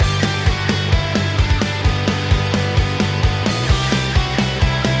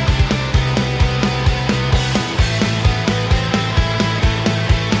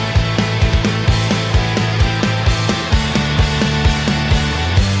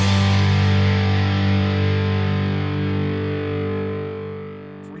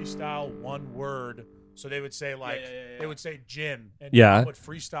freestyle one word. So they would say they would say gin, and Yeah. I would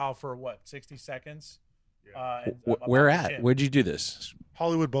freestyle for 60 seconds. Where at? Where'd you do this?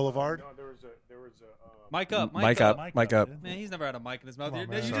 Hollywood Boulevard. No, there was a Mic up. Mic up. Mic up. Man, he's never had a mic in his mouth. Come on, You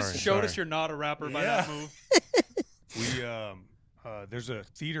man. just Sorry, showed sorry. us you're not a rapper by Yeah. that move. we there's a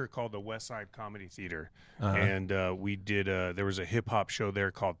theater called the West Side Comedy Theater, Uh-huh. and we did there was a hip hop show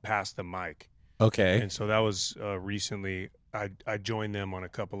there called Pass the Mic, Okay. and so that was recently. I joined them on a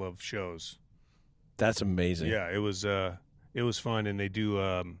couple of shows. That's amazing. Yeah, it was fun, and they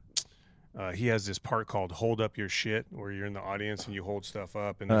do. He has this part called "Hold Up Your Shit," where you're in the audience and you hold stuff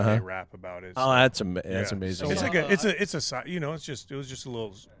up, and then Uh-huh. they rap about it. Oh, that's yeah. amazing. It's So, like it's a it was just a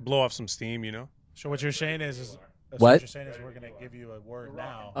little blow off some steam, you know. So what you're saying is What? what you're saying is we're gonna give you a word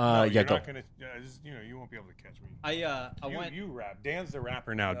now. No, yeah, you're go. not gonna. You won't be able to catch me. I You, went. you rap. Dan's the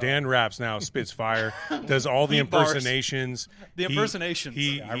rapper now. Dan raps now. Spits fire. Does all the Deep bars. impersonations. The impersonations.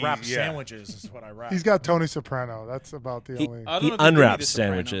 I wrap sandwiches. Is what I wrap. He's got Tony Soprano. That's about the He- only. I don't He know if you believe unwraps this,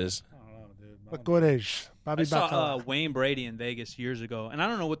 Soprano. sandwiches. I don't know, dude. Licorice. I Bobby saw Bacala. Wayne Brady in Vegas years ago, and I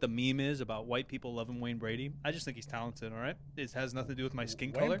don't know what the meme is about white people loving Wayne Brady. I just think he's talented. All right, it has nothing to do with my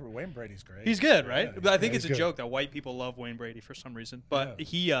skin color. Wayne Brady's great. He's good, right? Yeah, But I think he's it's a good. joke that white people love Wayne Brady for some reason. But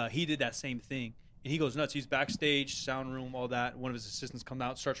he did that same thing. And he goes nuts. He's backstage, sound room, all that. One of his assistants comes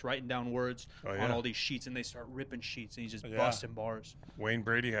out, starts writing down words Oh, on yeah. all these sheets, and they start ripping sheets, and he's just Yeah. busting bars. Sure.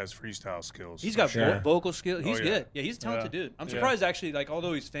 Brady has freestyle skills. He's for got sure. vocal skills. He's yeah. good. Yeah, he's a talented Yeah. dude. I'm Yeah. surprised actually. Like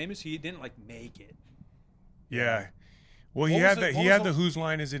although he's famous, he didn't like make it. Yeah. Well, he What had was the the- he what had was the the- whose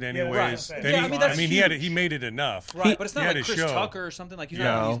line is it right. anyways? Yeah, Then I mean, that's he huge. he made it enough. Right, but it's He not had like his Chris show. Tucker or something. Like he's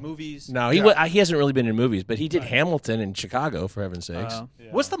not No. in these movies. No, Yeah. he hasn't really been in movies, but he did Hamilton in Chicago, for heaven's sakes.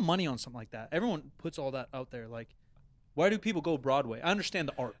 What's the money on something like that? Everyone puts all that out there. Like, why do people go Broadway? I understand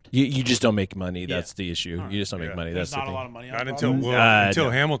the art. You just don't make money. Yeah. That's the issue. You just don't make Yeah. money. There's That's the not a thing. lot of money. On Not Broadway. until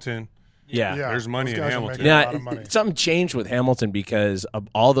no. Hamilton. Yeah. There's money those in guys are Hamilton. making a lot of money. Something changed with Hamilton because of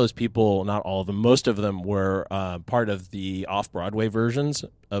all those people, not all of them, most of them were part of the off-Broadway versions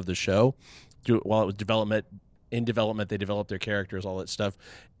of the show. While it was in development, they developed their characters, all that stuff,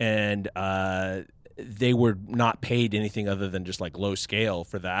 and they were not paid anything other than just like low scale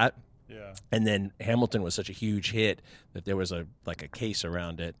for that. Yeah. And then Hamilton was such a huge hit that there was a case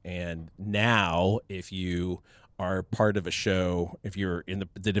around it. And now, if you are part of a show, if you're in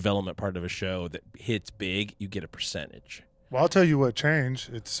the development part of a show that hits big, you get a percentage. Well, I'll tell you what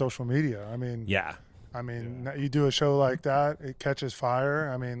changed. It's social media. I mean, Yeah. you do a show like that, it catches fire.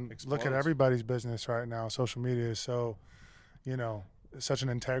 I mean, look at Explodes. everybody's business right now. Social media is so, it's such an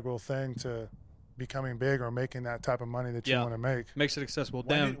integral thing to becoming big or making that type of money that you Yeah. want to make. Makes it accessible.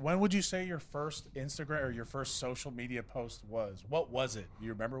 When, Damn. when would you say your first Instagram or your first social media post was? What was it? Do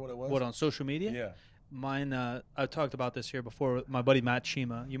you remember what it was? What on social media? Yeah. Mine, I talked about this here before with my buddy Matt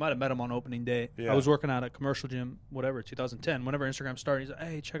Shima. You might have met him on opening day. Yeah. I was working at a commercial gym, 2010. Whenever Instagram started, he's like,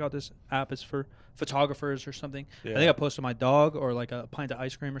 hey, check out this app. It's for photographers or something. Yeah. I think I posted my dog or like a pint of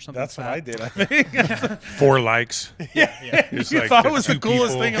ice cream or something. That's what fat. I did, I think. 4 likes. yeah. It's You like thought the it was the two coolest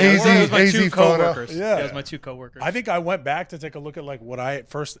people. thing in the Hazy- world. It was my hazy two photo. coworkers. Yeah. It was my two coworkers. I think I went back to take a look at like what I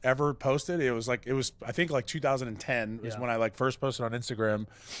first ever posted. It was I think like 2010 is Yeah. when I like first posted on Instagram,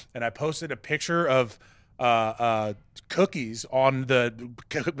 and I posted a picture of cookies on the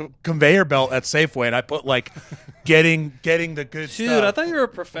conveyor belt at Safeway, and I put like getting the good Dude, stuff. I thought you were a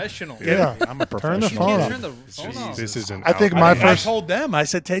professional. Yeah. I'm a Turn the professional. phone You off. can't turn the phone off. This is an I think out- my I first- told them, I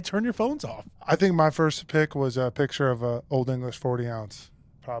said, "Hey, turn your phones off." I think my first pick was a picture of a Old English 40 ounce,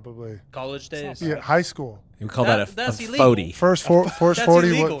 probably. College days. Yeah, high school. We call that a That's 40. First 40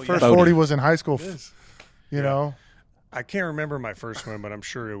 illegal, was, first yeah. 40 was in high school. You know, I can't remember my first one, but I'm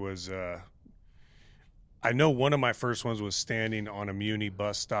sure it was. I know one of my first ones was standing on a Muni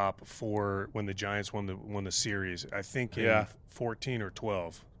bus stop for when the Giants won the series. I think in 14 or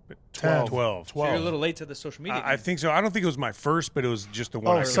 12. 10. 12. So you're a little late to the social media. I think so. I don't think it was my first, but it was just the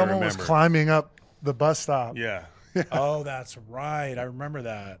one I oh, can someone remember. was climbing up the bus stop. Yeah. Oh, that's right. I remember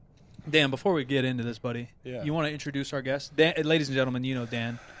that. Dan, before we get into this, buddy, Yeah. you want to introduce our guest? Dan, ladies and gentlemen, you know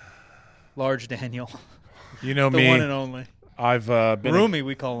Dan. Large Daniel. You know The me. one and only. I've been Roomy,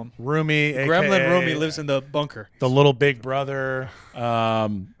 we call him. Roomy. Gremlin AKA Roomy lives in the bunker. the little big brother.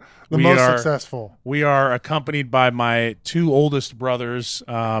 The we most are, successful. We are accompanied by my two oldest brothers,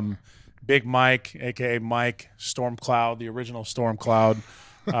 Big Mike, aka Mike Stormcloud, the original Stormcloud,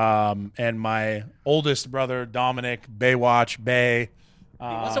 and my oldest brother Dominic Baywatch Bay.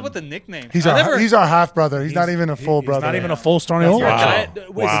 What's up with the nickname? He's I our never- he's our half brother. He's not even a full He's brother. not even a full Stormy That's Old. Your Wow.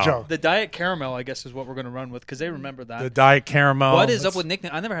 diet, wait, Wow. joke. The Diet Caramel, I guess, is what we're going to run with because they remember that. The Diet Caramel. What is up with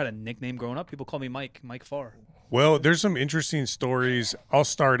nickname? I never had a nickname growing up. People call me Mike Farr. Well, there's some interesting stories. I'll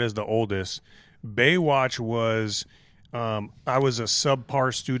start as the oldest. Baywatch was, I was a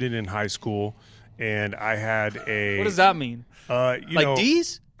subpar student in high school, and I had a. What does that mean? Like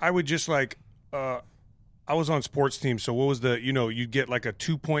D's? I would just I was on sports teams, so what was you get like a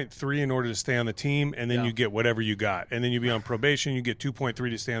 2.3 in order to stay on the team, and then you get whatever you got. And then you'd be on probation, you get 2.3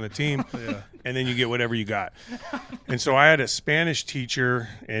 to stay on the team, and then you get whatever you got. And so I had a Spanish teacher,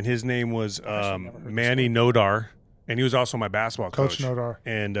 and his name was Manny Nodar, and he was also my basketball coach. Coach Nodar.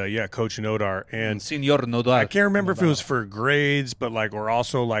 And, Coach Nodar. And Senor Nodar. I can't remember if it was for grades, but we're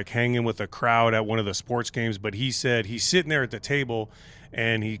also hanging with a crowd at one of the sports games. But he said he's sitting there at the table,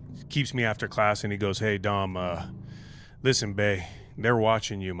 and he keeps me after class, and he goes, "Hey, Dom, listen, Bay, they're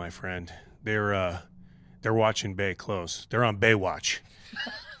watching you, my friend. They're watching Bay close. They're on Baywatch."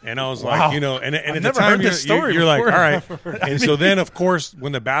 And I was like, and at the time you're like, all right. And so then, of course,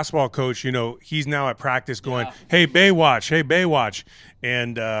 when the basketball coach, he's now at practice going, "Hey, Baywatch," and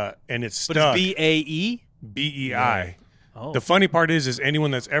it's stuck. But it's BAE? BEI. Oh. The funny part is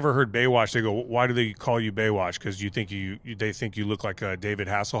anyone that's ever heard Baywatch, they go, "Why do they call you Baywatch? Because they think you look like David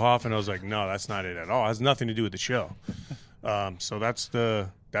Hasselhoff." And I was like, "No, that's not it at all. It has nothing to do with the show." So that's the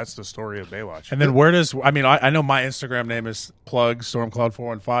story of Baywatch. And then where does I know my Instagram name is plug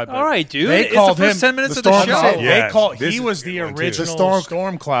Stormcloud415. All right, dude. They It's called the first him 10 minutes the of the show. Stormcloud. Yeah, he was the original Storm-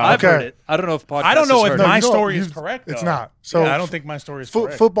 Stormcloud. I've Okay. heard it. I don't know if podcast I don't know has if heard my it. story is correct. It's though. not. So I don't think my story is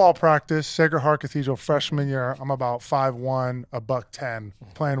correct. Football practice, Sacred Heart Cathedral, freshman year. I'm about 5'1", $110,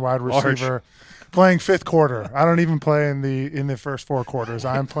 playing wide receiver, playing fifth quarter. I don't even play in the first four quarters.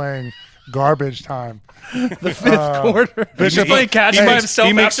 I'm playing garbage time. The fifth quarter. He's playing catch by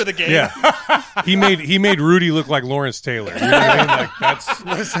himself after the game. Yeah, he made Rudy look like Lawrence Taylor. You know what I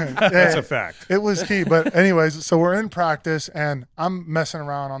mean? That's a fact. It was key. But anyways, so we're in practice, and I'm messing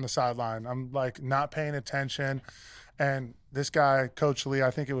around on the sideline. I'm not paying attention, and this guy, Coach Lee,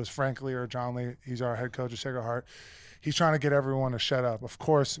 I think it was Frank Lee or John Lee. He's our head coach of Sacred Heart. He's trying to get everyone to shut up. Of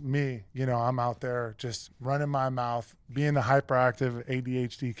course, me, I'm out there just running my mouth, being the hyperactive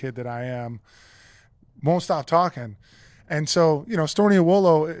ADHD kid that I am, won't stop talking. And so,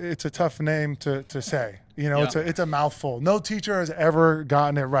 Storniawolo, it's a tough name to say. It's a mouthful. No teacher has ever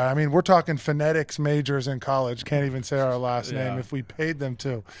gotten it right. I mean, we're talking phonetics majors in college. Can't even say our last name if we paid them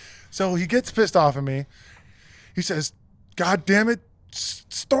to. So he gets pissed off at me. He says, "God damn it,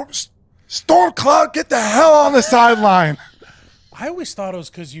 Stormcloud, get the hell on the sideline." I always thought it was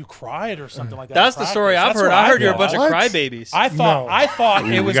because you cried or something like that. That's the story I've heard. I heard you're a bunch of What? crybabies. I thought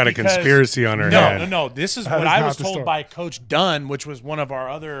it was We got a because- conspiracy on our No, hand. no, no. This is That what is I not was the told story. by Coach Dunn, which was one of our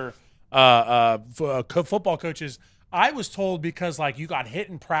other football coaches. I was told because you got hit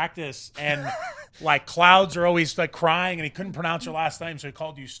in practice and Clouds are always crying and he couldn't pronounce your last name, so he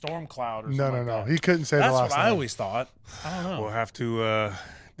called you Stormcloud or something. No. like that. He couldn't say That's the last what name. I always thought. I don't know. We'll have to.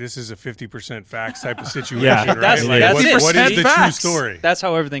 This is a 50% facts type of situation, Yeah. right? That's Like, it. what is the true Facts. story? That's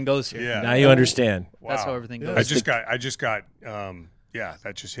how everything goes here. Yeah. Now you understand. That's Wow. how everything goes. I just got.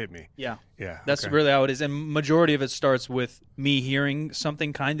 That just hit me. Yeah. Yeah. That's okay. really how it is. And majority of it starts with me hearing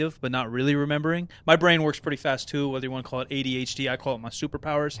something kind of, but not really remembering. My brain works pretty fast too, whether you want to call it ADHD, I call it my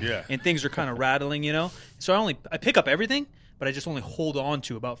superpowers. Yeah. And things are kind of rattling, So I pick up everything, but I just only hold on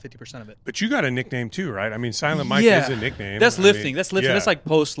to about 50% of it. But you got a nickname too, right? I mean, Silent Mike Yeah. is a nickname. That's I lifting. mean, That's lifting. yeah. That's like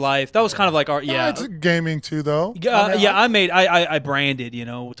post life. That was kind of like our It's gaming too, though. I branded,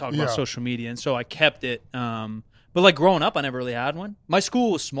 we'll talk about Yeah. social media, and so I kept it. But growing up, I never really had one. My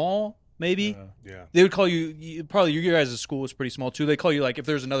school was small, maybe. Yeah. They would call you probably your guys' school was pretty small too. They call you if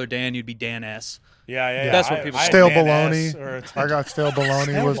there's another Dan, you'd be Dan S. Yeah. That's what people say. Stale Dan S. bologna. I got stale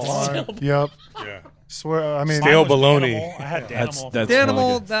bologna was one. Yep. Yeah. Swear. I mean, Stale Mine was bologna. Danimal. I had That's Danimal. really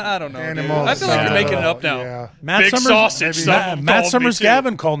Danimal, good. I don't know. Animal. Dude. I feel like you're making it up now. Yeah. Matt Big Summers, sausage. maybe- Someone Matt called me Summers too.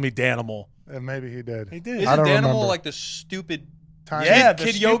 Gavin called me Danimal. Maybe he did. He did. I Isn't don't Danimal remember. like the stupid? Tiny. Yeah, Kid the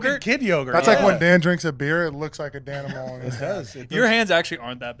stupid yogurt? Kid yogurt. That's yeah. like when Dan drinks a beer, it looks like a Danimal. In his hand. Your hands actually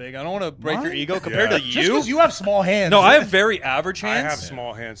aren't that big. I don't want to break your Mine? ego compared Yeah. to Just you. because you have small hands. No, I have very average I hands. have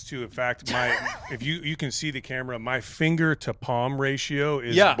small hands too. In fact, if you can see the camera, my finger to palm ratio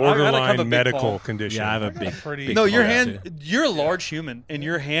is Yeah, I have a borderline big medical palm. condition. Yeah, I have a big. pretty. big No, your palm, hand. too. You're a large human, and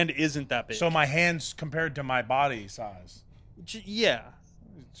your hand isn't that big. So my hands compared to my body size. Yeah,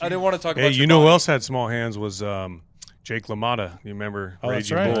 I didn't want to talk Hey, about. you know who else had small hands was Jake LaMotta. You remember Oh, that's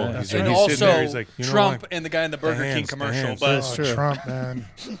Raging right. Bull? Yeah. He's, And he's also sitting there. He's like, Trump and the guy in the Burger King hands, the commercial, hands. but Oh, true. Trump, man.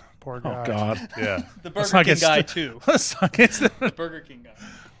 Poor guy. Oh God. Yeah. the Let's Burger not King get guy st- too. Let's not get The Burger King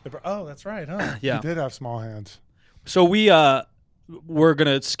guy. Oh, that's right, huh? Yeah. He did have small hands. So we're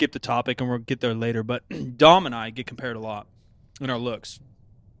gonna skip the topic and we'll get there later. But Dom and I get compared a lot in our looks,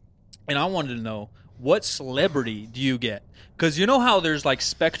 and I wanted to know what celebrity do you get? Because you know how there's like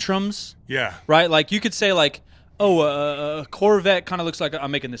spectrums, Yeah. right? Like you could say like, oh, a Corvette kind of looks like I'm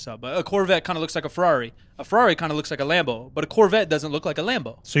making this up, but a Corvette kind of looks like a Ferrari. A Ferrari kind of looks like a Lambo, but a Corvette doesn't look like a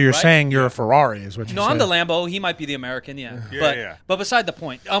Lambo. So you're right? saying you're a Ferrari, is what you're No, saying? I'm the Lambo. He might be the American, yeah. But beside the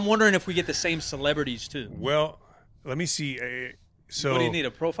point, I'm wondering if we get the same celebrities too. Well, let me see. So What do you need,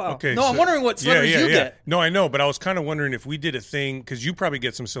 a profile? Okay, No, I'm so- wondering what celebrities you get. No, I know, but I was kind of wondering if we did a thing because you probably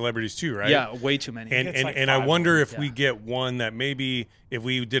get some celebrities too, right? Yeah, way too many. And It's like and I 5 wonder of if we get one that maybe if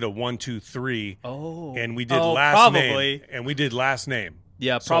we did a 1, 2, 3, Oh. and we did Oh, last probably. name, and we did last name.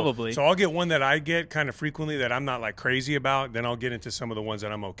 Yeah, probably. So I'll get one that I get kind of frequently that I'm not like crazy about. Then I'll get into some of the ones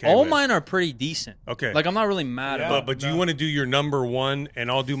that I'm okay All with. mine are pretty decent. Okay. Like I'm not really mad about. But do you want to do your number one, and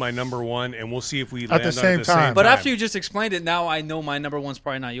I'll do my number one, and we'll see if we At land the on same it at the time. same But time. after you just explained it, now I know my number one's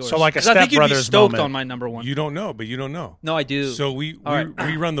probably not yours. So like a 'Cause I think Step you'd be Brothers stoked moment. on my number one. You don't know, but you don't know. No, I do. So we All right.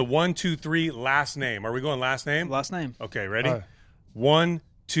 we run the 1, 2, 3 last name. Are we going last name? Last name. Okay, ready? All right. 1,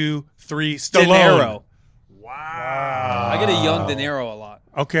 2, 3. De Stallone. Niro. Wow. I get a young De Niro a lot.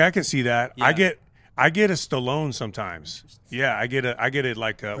 Okay, I can see that. Yeah. I get a Stallone sometimes. Yeah, I get it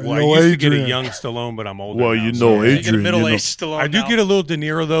like a. Well, I know used to get a Adrian. young Stallone, but I'm older. Well, now, you so- know I get a Adrian, middle-aged Stallone. I do now. get a little De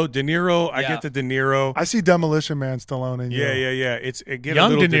Niro though. De Niro, I Yeah. get the De Niro. I see Demolition Man Stallone in you. Yeah. It get a Young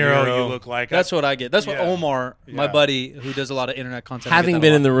little De Niro, you look like. That's what I get. That's what Yeah. Omar, my Yeah. buddy who does a lot of internet content. I Having get that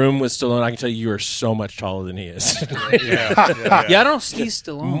been a in lot. the room with Stallone, I can tell you are so much taller than he is. Yeah. Yeah, I don't see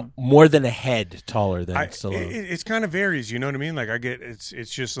Stallone. More than a head taller than Stallone. It's kind of varies, you know what I mean? Like I get it's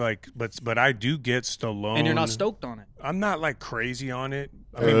just like, but I do get Stallone, And you're not stoked on it. I'm not like crazy on it.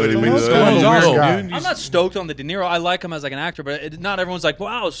 I Hey, but Stallone's kind of a Stallone's weird awesome, guy. dude. I'm not stoked on the De Niro. I like him as like an actor, but not everyone's like,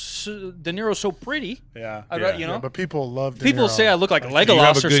 wow, De Niro's so pretty. Yeah. I'd Yeah. But people love De People Niro. say I look like Do you have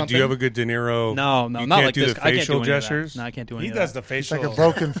Legolas a or good? something. Do you have a good De Niro? No, You not can't like do this. the I can't do facial any of gestures. that. No, I can't do any He of does that. the facial. It's like a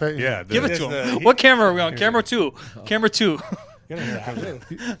broken face. Yeah, Give it It to is him. the- What camera are we on? Camera 2. Camera 2.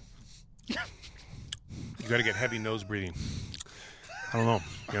 You got to get heavy nose breathing. I don't know.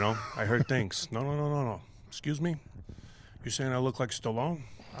 You know, I heard things. No. Excuse me. You're saying I look like Stallone?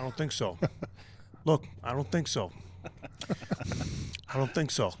 I don't think so. Look, I don't think so. I don't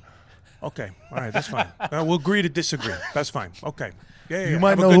think so. Okay, all right, that's fine. We'll agree to disagree. That's fine. Okay. Yeah. You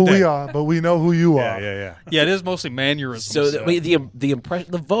might Have a know good who day. we are, but we know who you are. Yeah. Yeah, it is mostly mannerisms. So the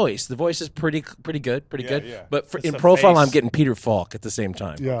impression, the voice is pretty good. Yeah. But It's in the profile, face. I'm getting Peter Falk at the same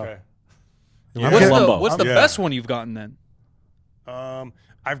time. Yeah. Okay. I'm what's Columbo. the, what's the Yeah. best one you've gotten then?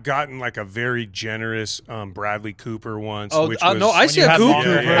 I've gotten like a very generous Bradley Cooper once. Oh, which no, was, I see you a had coupe. long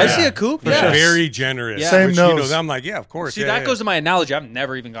hair. I see Yeah. a coupe. For Yeah. sure. very generous. Yeah. Same which, nose. I'm like, yeah, of course. See, yeah, that yeah. goes to my analogy. I've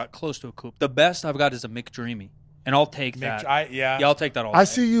never even got close to a coupe. The best I've got is a McDreamy, and I'll take that. Yeah. Yeah, I'll take that all. I day.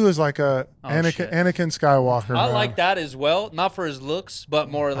 see you as like a shit. Anakin Skywalker. I man. like that as well. Not for his looks,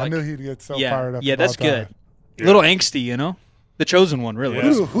 but more I like knew he'd get so yeah, fired up. yeah, that's about that. good. A little angsty, you know. The chosen one, really.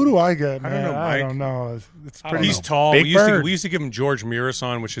 Who do I get, man? I don't know, I Mike. don't know. It's I pretty. don't He's know. tall. Big We used, to, Bird. we used to give him George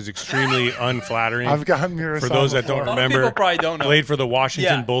Murison, which is extremely unflattering. I've gotten Murison For those that don't before. remember, People probably don't know. played for the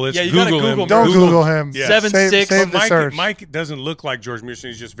Washington Yeah. Bullets. Yeah, you gotta Google him. Google Don't Google him. Yeah. 7'6". Save the Mike, search. Mike doesn't look like George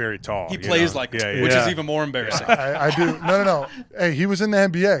Murison. He's just very tall. He you plays know? like yeah, him, yeah. which Yeah. is even more embarrassing. I do. No. Hey, he was in the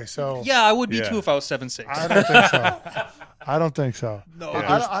NBA, so Yeah, I would be Yeah. too if I was 7'6". I don't think so. I don't think so.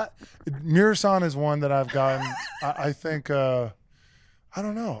 No, Murison is one that I've gotten. I think. I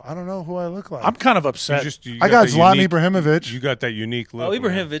don't know. I don't know who I look like. I'm kind of You upset. you I got that Zlatan unique- Ibrahimovic. You got that unique look. Oh, man.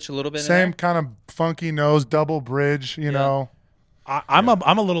 Ibrahimovic a little bit. Same kind of funky nose, double bridge. You know. I'm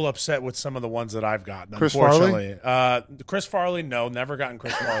a little upset with some of the ones that I've gotten. Chris Farley? Unfortunately, Chris Farley, no, never gotten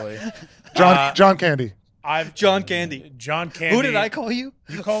Chris Farley. John Candy. I've John Candy. John Candy. Who did I call you?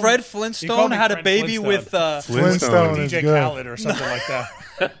 called Fred me- you Flintstone called me had a Fred baby Flintstone. with. Flintstone is DJ good. Khaled or something like that.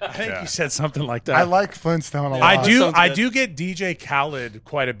 I think Yeah. you said something like that. I like Flintstone a lot. I do. Sounds I good. do get DJ Khaled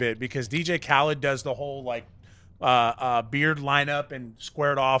quite a bit because DJ Khaled does the whole like beard lineup and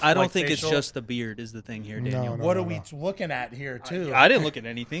squared off. I don't like, think facial. it's just the beard is the thing here, Daniel. No. What are we looking at here too? I didn't look at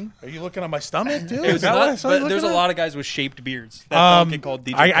anything. Are you looking at my stomach too? It Is was that what I not, saw you but there's a looking lot of guys with shaped beards that at? don't get called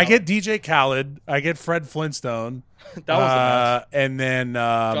DJ. I Khaled. get DJ Khaled. I get Fred Flintstone. That was and then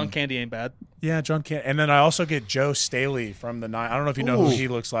John Candy ain't bad. yeah, John Candy. And then I also get Joe Staley from the Nine. I don't know if you know who Ooh. he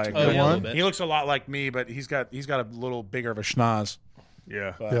looks like. Oh, but yeah, a little one? bit. He looks a lot like me, but he's got a little bigger of a schnoz.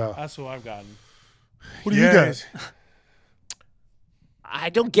 Yeah. But Yeah. that's who I've gotten. What do you Yeah, get? I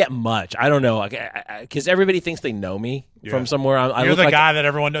don't get much. I don't know because everybody thinks they know me Yeah. from somewhere. I You're look the like, guy that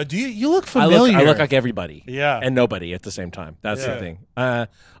everyone knows. Do you look I familiar? look like everybody. Yeah. and nobody at the same time. That's Yeah. the thing.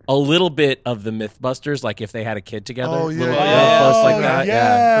 A little bit of the MythBusters, like if they had a kid together. Oh, yeah. little, Oh, little close like Oh, that.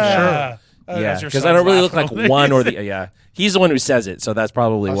 Yeah, for sure. That's Yeah, as your because son's I don't really look laughing like over one there. or the. Yeah, he's the one who says it, so that's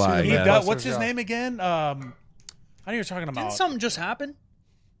probably I'll see why. the He Yeah. does, what's Yeah. his name again? I know you're talking about. Didn't something just happen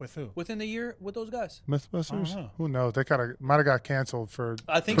With who? within the year with those guys? Mythbusters? I don't know. Who knows? They might have got canceled for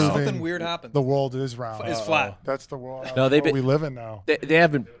I think proving something weird happened. the world is round. It's flat. That's the world. No, they've world been- we live in now. They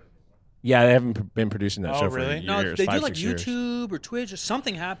haven't. Yeah, they haven't been producing that Oh, show for really? years. No, they do 5, like 6 years. YouTube or Twitch or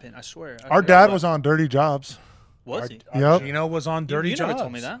something happened. I swear. I Our forgot dad about was it. on Dirty Jobs. Was he? Yep, Gino was on Dirty you never Jobs.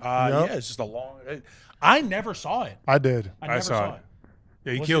 told me that. Yep. Yeah, it's just a long. I never saw it. I did. I never saw it.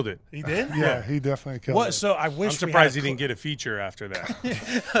 Yeah, he killed it. He did. Yeah, he definitely killed What? it. So I wish I'm surprised he didn't get a feature after that.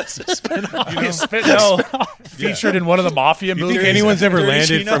 featured in one of the mafia You movies. think anyone's ever Dirty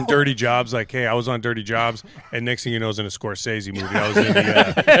landed Gino? from Dirty Jobs? Like, hey, I was on Dirty Jobs, and next thing you know, I was in a Scorsese movie. I was in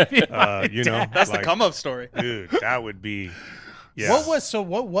the, you know, That's like, the come up story. dude. That would be, yeah. What was so?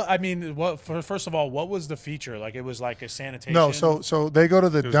 What? I mean, what? First of all, what was the feature? Like, it was like a sanitation. No, so they go to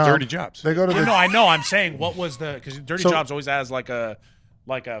the It was dump. Dirty Jobs. They go to I the know. I know. I'm saying, what was the? Because Dirty So- Jobs always has like a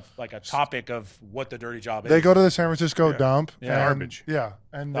topic of what the dirty job is. they go to the San Francisco dump. Yeah. and- Garbage. Yeah,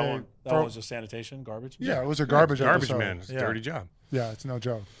 and That they one, that throw- was a sanitation garbage. yeah, it was a garbage Garbage episode. Man. It's a Yeah. dirty job. Yeah, it's no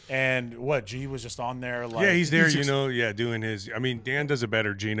joke. And what? G was just on there. Like, Yeah, he's there, he's you ex- know, doing his. I mean, Dan does a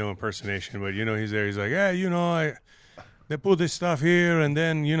better Gino impersonation, but you know, he's there. He's like, yeah, you know, they put this stuff here, and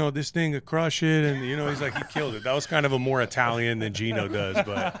then you know, this thing could crush it, and you know, he's like, he killed it. That was kind of a more Italian than Gino does,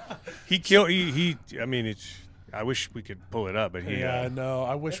 but he killed. He. I mean, it's. I wish we could pull it up, but he. Yeah, no.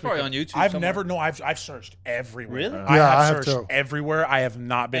 I wish It's we probably could- on YouTube I've somewhere. never. No, I've searched everywhere. Really? I Yeah, I have have searched too. everywhere. I have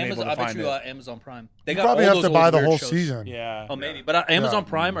not been Amazon, able I to bet find you it. Amazon Prime. They You got probably all have those to buy old the weird whole shows. season. Yeah. Oh, maybe. But Amazon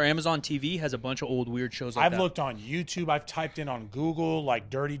Prime or Amazon TV has a bunch of old weird shows like I've that. looked on YouTube. I've typed in on Google like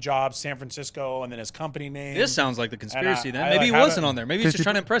Dirty Jobs San Francisco, and then his company name. This sounds like the conspiracy And then. I, Maybe like, he haven't- wasn't on there. Maybe he's just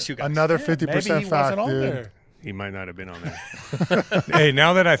trying to impress you guys. Another Maybe 50% he fact, wasn't on dude. there. He might not have been on there. Hey,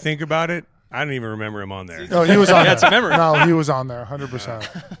 now that I think about it, I don't even remember him on there. No, he was on That's there. a memory. No, he was on there, 100%.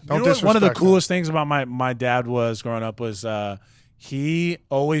 Don't You know what one of the disrespect him. coolest things about my dad was growing up was he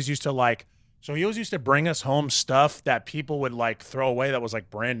always used to like. So he always used to bring us home stuff that people would like throw away that was like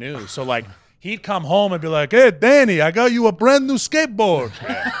brand new. So like he'd come home and be like, "Hey, Danny, I got you a brand new skateboard."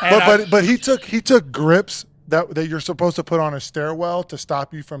 And But he took grips that you're supposed to put on a stairwell to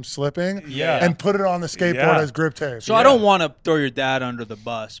stop you from slipping. Yeah. And put it on the skateboard Yeah. as grip tape. So I don't want to throw your dad under the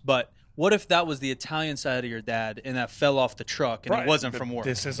bus, but what if that was the Italian side of your dad and that fell off the truck and Right. it wasn't from work?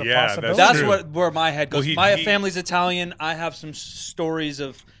 This is a Yeah, that's possibility. That's true. where my head goes. Well, my he- family's Italian. I have some stories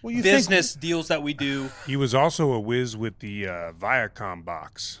of Well, you business deals that we do. He was also a whiz with the Viacom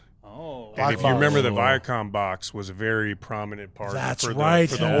box. Oh, And Black if you box. remember, the Viacom box was a very prominent part That's for the, right,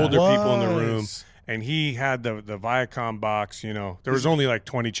 for the he older people in the room. was. And he had the Viacom box. You know, there was only like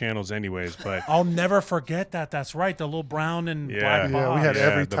 20 channels, anyways. But I'll never forget that. That's right. The little brown and Yeah. black Yeah, box. we had Yeah,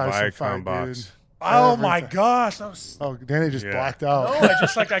 every the Tyson Viacom fight, box. dude. Oh my Everything. gosh. That was, Oh, Danny just Yeah. blacked out. no, I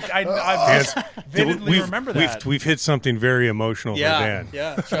just like I Yes. just vividly remember that. We've hit something very emotional for yeah, Dan. yeah.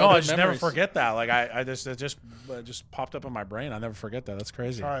 No, I childhood just never memories. forget that. Like I just it just popped up in my brain. I never forget that. That's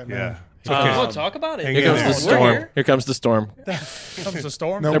crazy. All right, man. Yeah. It's Oh, okay. talk about it. Hang Here in comes the there. We're storm. here. Here comes the storm. Comes the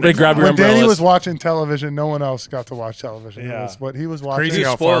storm. No, Everybody grab your when Danny umbrellas. was watching television, no one else got to watch television. Yeah. It was what he was watching. Crazy You're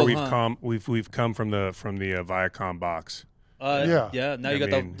how far spoiled, we've huh? come. We've come from the Viacom box. Yeah. Yeah. Now I you got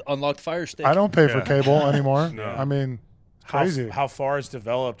mean- the unlocked Fire Stick. I don't pay for Yeah. cable anymore. No. I mean, how, crazy. how far it's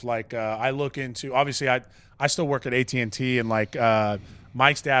developed. Like I look into obviously I still work at AT&T and like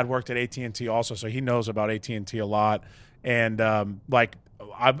Mike's dad worked at AT&T also, so he knows about AT&T a lot. And like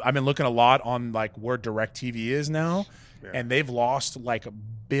I've been looking a lot on like where DirecTV is now, and they've lost like $1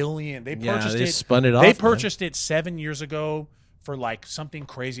 billion. They Yeah, purchased they it. spun it off. They man. purchased it 7 years ago for like something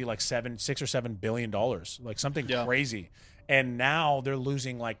crazy, like $6 or $7 billion, like something Yeah. crazy. And now they're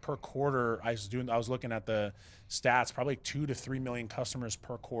losing like per quarter. I was looking at the stats, probably 2 to 3 million customers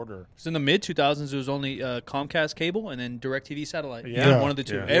per quarter. So in the mid 2000s, it was only Comcast cable and then DirecTV satellite. Yeah. One of the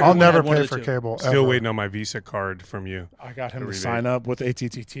two. Yeah. Everyone I'll never had one pay of the for two. cable. Still ever. waiting on my Visa card from you. I got him The to rebate. sign up with AT&T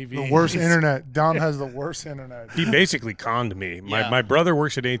TV. The worst internet. Dom has the worst internet. He basically conned me. Yeah. My brother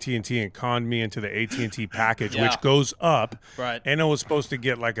works at AT&T and conned me into the AT&T package, Yeah. which goes up. Right. And I was supposed to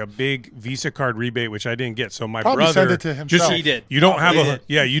get like a big Visa card rebate, which I didn't get. So my Probably brother sent it to himself. Just, He did. You don't have Probably a did.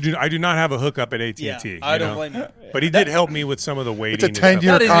 yeah. You do. I do not have a hookup at AT&T. Yeah, you I don't know? blame you. But he did help me with some of the waiting. It's a and stuff.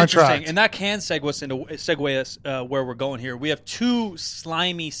 10-year That is contract. interesting, and that can segue us where we're going here. We have two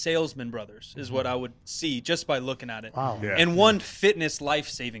slimy salesman brothers, is what I would see just by looking at it, Wow. Yeah. and one fitness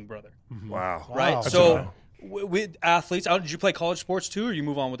life-saving brother. Wow. Right. Wow. So with athletes, did you play college sports too, or you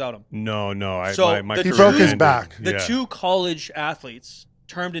move on without them? No. So my the He career broke his ended. back. The Yeah. two college athletes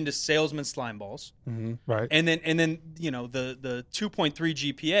turned into salesman slime balls, Right. and then the 2.3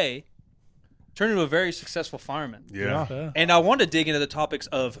 GPA turned into a very successful fireman. Yeah. And I want to dig into the topics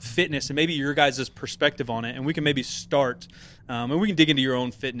of fitness and maybe your guys' perspective on it. And we can maybe start, and we can dig into your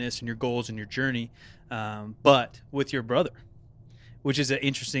own fitness and your goals and your journey. But with your brother, which is an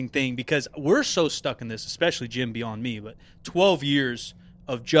interesting thing because we're so stuck in this, especially Jim beyond me, but 12 years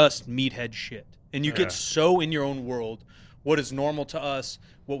of just meathead shit. And you get so in your own world. What is normal to us,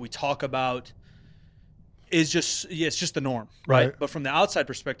 what we talk about is just, it's just the norm, right? But from the outside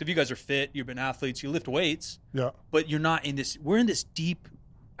perspective, you guys are fit, you've been athletes, you lift weights, but you're not in this, we're in this deep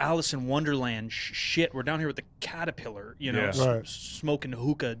Alice in Wonderland shit. We're down here with the caterpillar, you know, smoking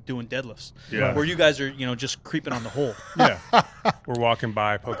hookah, doing deadlifts. Yeah. Where you guys are, you know, just creeping on the hole. Yeah. We're walking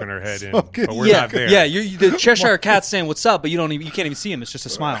by, poking our head in, but we're not there. Yeah, the Cheshire Cat's saying what's up, but you can't even see him. It's just a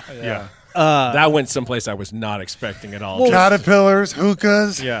smile. Yeah. That went someplace I was not expecting at all. Well, caterpillars,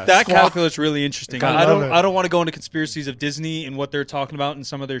 hookahs. Yeah. That caterpillar is really interesting. I don't want to go into conspiracies of Disney and what they're talking about and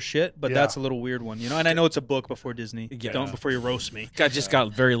some of their shit, but that's a little weird one, you know. And I know it's a book before Disney. Before you roast me. I just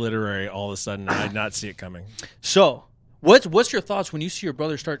got very literary all of a sudden, and I did not see it coming. So, what's your thoughts when you see your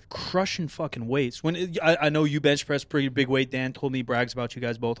brother start crushing fucking weights? When I know you bench press pretty big weight. Dan told me he brags about you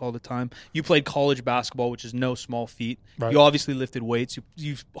guys both all the time. You played college basketball, which is no small feat. Right. You obviously lifted weights.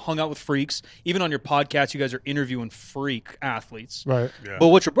 You've hung out with freaks. Even on your podcast, you guys are interviewing freak athletes. Right. Yeah. But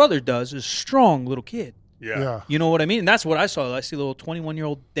what your brother does is strong little kid. Yeah. You know what I mean? And that's what I saw. I see little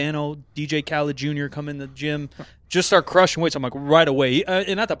 21-year-old Dano, DJ Khaled Jr. come in the gym, just start crushing weights. I'm like, right away.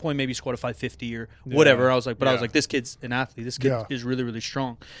 And at that point, maybe squat a 550 or whatever. I was like, I was like, this kid's an athlete. This kid is really, really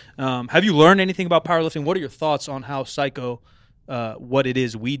strong. Have you learned anything about powerlifting? What are your thoughts on how Psycho, what it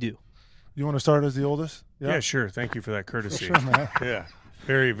is we do? You want to start as the oldest? Yeah, sure. Thank you for that courtesy. Sure, man. Yeah.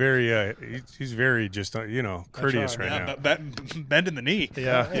 Very, very, he's very just, courteous right now. Bending the knee.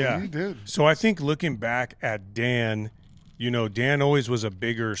 Yeah. You did. So I think looking back at Dan, Dan always was a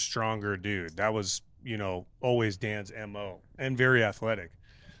bigger, stronger dude. That was, always Dan's MO, and very athletic.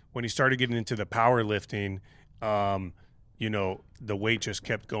 When he started getting into the powerlifting, the weight just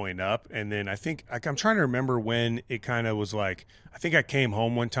kept going up. And then I think, I'm trying to remember when it kind of was like, I think I came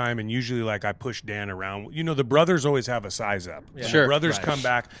home one time and usually I pushed Dan around. The brothers always have a size up. Yeah. When the brothers come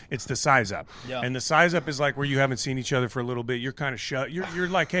back, it's the size up. Yeah. And the size up is like where you haven't seen each other for a little bit. You're kind of shut. You're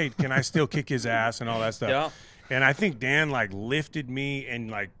like, hey, can I still kick his ass and all that stuff? Yeah. And I think Dan lifted me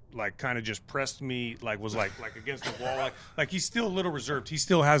and kind of just pressed me, was against the wall. Like he's still a little reserved. He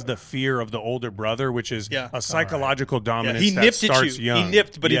still has the fear of the older brother, which is a psychological dominance he that nipped starts at you. young. He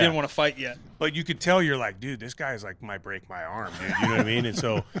nipped, but he didn't want to fight yet. But you could tell you're like, dude, this guy is might break my arm, dude. You know what I mean? And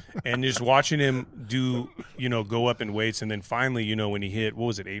so, and just watching him do, go up in weights. And then finally, when he hit, what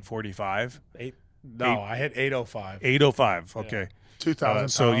was it, 845? I hit 805. 805, okay. 2,000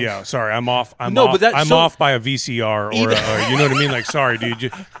 so pounds. sorry, I'm off. I'm off by a VCR or you know what I mean. Sorry, dude.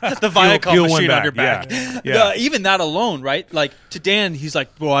 The Viacom machine on your back. Yeah. Even that alone, right? Like to Dan, he's like,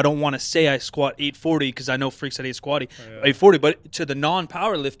 well, I don't want to say I squat 840 because I know freaks at 840, but to the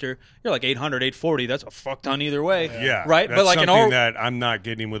non-power lifter, you're like 800, 840. That's a fuck ton either way. Yeah, right. That's but something that I'm not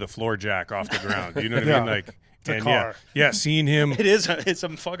getting with a floor jack off the ground. You know what I mean? It's a car. Seeing him. It's a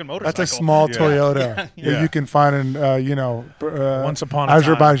fucking motorcycle. That's a small Toyota that you can find in, Once upon a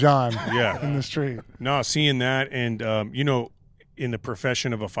Azerbaijan time. in the street. No, seeing that and, in the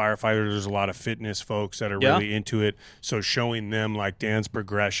profession of a firefighter, there's a lot of fitness folks that are really into it. So showing them Dan's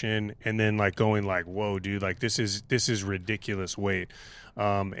progression and then going whoa, dude, this is ridiculous weight.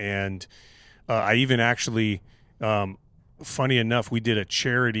 And I even actually, funny enough, we did a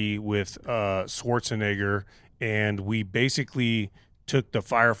charity with Schwarzenegger, and we basically took the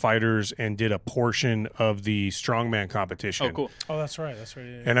firefighters and did a portion of the strongman competition. Oh, cool. Oh, that's right. That's right.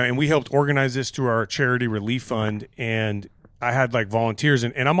 Yeah. And we helped organize this through our charity relief fund, and I had volunteers,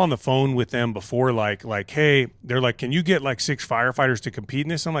 and I'm on the phone with them before, hey, they're like, can you get 6 firefighters to compete in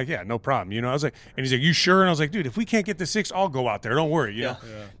this? I'm like, yeah, no problem. I was like, and he's like, you sure? And I was like, dude, if we can't get the 6, I'll go out there. Don't worry. You know?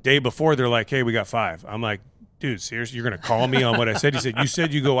 Day before, they're like, hey, we got 5. I'm like, dude, seriously, you're going to call me on what I said? He said, you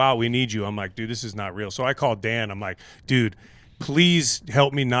said you go out, we need you. I'm like, dude, this is not real. So I called Dan. I'm like, dude, please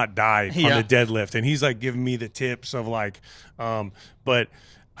help me not die on the deadlift. And he's giving me the tips of but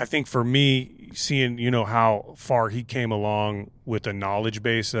I think for me, seeing, how far he came along with the knowledge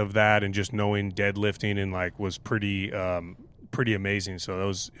base of that and just knowing deadlifting and was pretty amazing. So it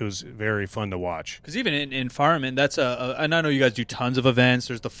was very fun to watch. Because even in firemen, that's and I know you guys do tons of events.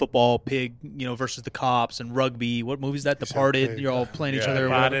 There's the football pig, versus the cops, and rugby. What movie is that? Departed. You're all playing each other.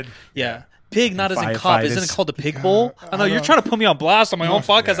 Departed. Yeah. pig, not as in cop. Isn't it Firefights. called the Pig Bowl? I know you're trying to put me on blast on my own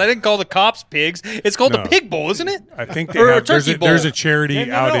podcast. I didn't call the cops pigs. It's called the Pig Bowl, isn't it? I think they Or have, Turkey Bowl. there's a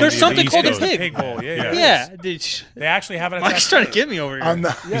charity out in There's the something East called the Coast. Pig. Pig Bowl. Yeah. Yeah. They actually have it. At Mike's trying to get me over here. I'm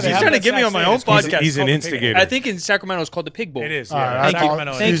not, He's trying to get me on my own podcast. He's an It's called the Pig instigator. I think in Sacramento it's called the Pig Bowl. It is. all Yeah. right,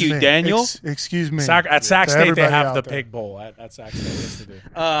 Sacramento. Thank excuse you, me. Daniel. Excuse me. At Sac To State, they everybody have out the there. Pig Bowl. At Sac State, yes, they do.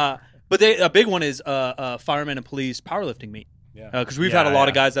 But a big one is firemen and police powerlifting meet. Yeah. Because we've had a lot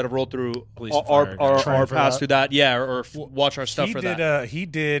of guys that have rolled through Police and fire our Train for pass that. through that. Yeah, or watch our stuff He for did. that. He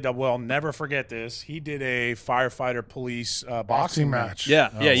did. Well, never forget this. He did a firefighter police boxing Boxing match. match. Yeah,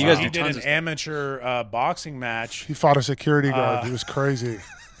 yeah. You guys He do did tons an of stuff. amateur boxing match. He fought a security guard. He was crazy.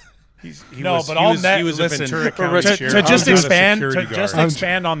 He No, was, but he all was, net. he was a listen, Ventura to, County to sheriff. just He was a expand, security to just guard.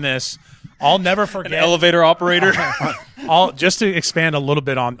 expand on this. I'll never An forget. elevator operator. Just to expand a little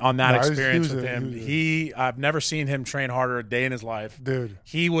bit on that No, he was- experience he was with a- him. he was I've never seen him train harder a day in his life. Dude.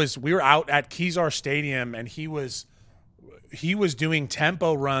 We were out at Kezar Stadium, and he was doing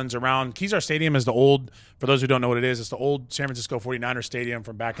tempo runs around. Kezar Stadium is for those who don't know what it is, it's the old San Francisco 49ers stadium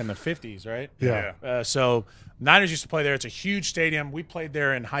from back in the 50s, right? Yeah. So Niners used to play there. It's a huge stadium. We played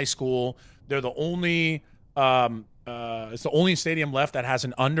there in high school. They're the only it's the only stadium left that has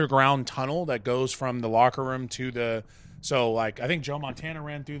an underground tunnel that goes from the locker room to the. So like I think Joe Montana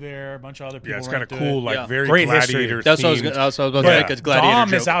ran through there. A bunch of other people. Yeah, it's ran kind of through cool, it. like Yeah. very Great history. gladiator. That's what I was themed. about to make a gladiator Dom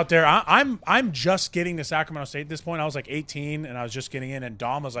joke. is out there. I'm just getting to Sacramento State at this point. I was like 18 and I was just getting in, and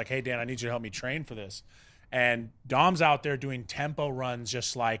Dom was like, "Hey Dan, I need you to help me train for this." And Dom's out there doing tempo runs,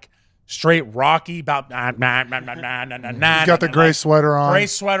 just like straight Rocky. About He's got the gray sweater on. gray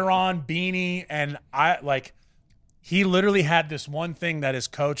sweater on, beanie, and he literally had this one thing that his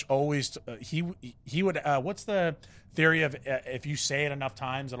coach always he would what's the theory of if you say it enough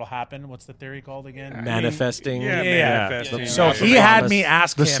times it'll happen? What's the theory called again? Manifesting. Yeah, Yeah. manifesting. So That's he the had promise. me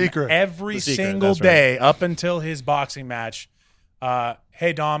ask The him secret. every The secret, single that's right. day up until his boxing match.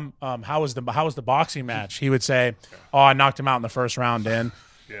 Hey Dom, how was the boxing match? He would say, "Oh, I knocked him out in the first round, Dan."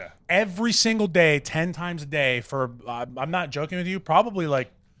 Yeah. Every single day, 10 times a day for I'm not joking with you, probably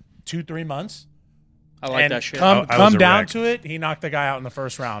like 2-3 months. I like and that shit. Come I was come a down wreck. to it, he knocked the guy out in the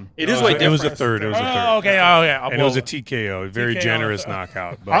first round. It is It way was, it was a different. third. It was a third. Oh, okay. Oh, yeah. And it was a TKO, a very TKO. generous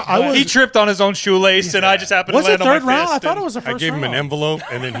knockout. But I was, He tripped on his own shoelace, and I just happened Was to it land on third my round? fist. I thought it and- was the first I gave him round. an envelope,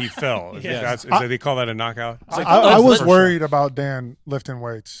 and then he fell. Yes. They call that a knockout? I was For worried about Dan lifting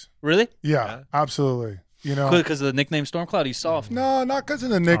weights. Really? Yeah, absolutely. You know, Because of the nickname Stormcloud, he's soft. no, not because of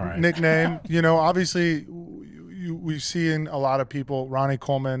the right. nickname. You know, obviously, we've seen a lot of people, Ronnie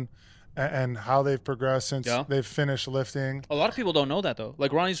Coleman, and how they've progressed since Yeah. they've finished lifting. A lot of people don't know that though.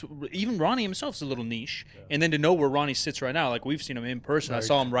 Like even Ronnie himself is a little niche, and then to know where Ronnie sits right now, like we've seen him in person. I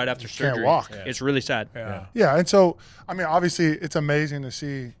saw him right after can't surgery. walk. It's really sad. Yeah. Yeah, and so I mean, obviously, it's amazing to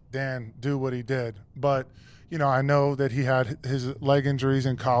see Dan do what he did, but you know, I know that he had his leg injuries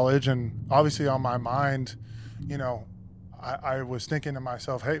in college, and obviously, on my mind, you know, I was thinking to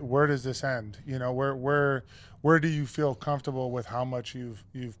myself, hey, where does this end? You know, where do you feel comfortable with how much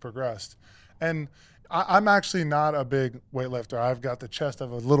you've progressed? And I'm actually not a big weightlifter. I've got the chest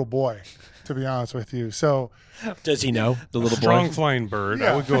of a little boy, to be honest with you. So Does he know the little Strong boy? flying bird.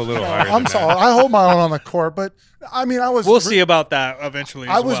 Yeah. I would go a little higher. I'm than sorry, that. I hold my own on the court, but I mean, I was We'll see about that eventually.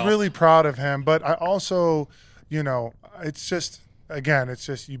 I as was well. really proud of him, but I also, you know, it's just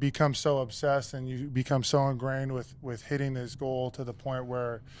you become so obsessed and you become so ingrained with hitting this goal to the point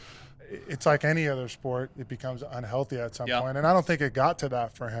where it's like any other sport, it becomes unhealthy at some Yeah. point. And I don't think it got to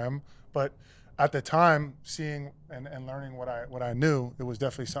that for him, but at the time, seeing and learning what I knew, it was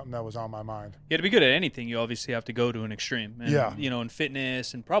definitely something that was on my mind. Yeah, to be good at anything, you obviously have to go to an extreme. And, Yeah. You know, in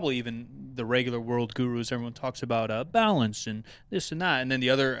fitness and probably even the regular world gurus, everyone talks about balance and this and that. And then the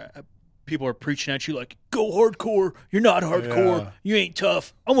other people are preaching at you like, go hardcore. You're not hardcore. Yeah. You ain't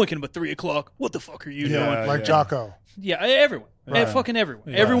tough. I'm waking up at 3 o'clock. What the fuck are you doing? Like Jocko. Yeah, everyone. Right. Fucking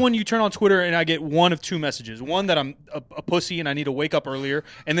everyone. Everyone you turn on Twitter and I get one of two messages. One that I'm a pussy and I need to wake up earlier.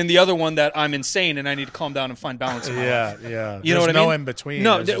 And then the other one that I'm insane and I need to calm down and find balance in my life. Yeah. You know what I mean? No in between.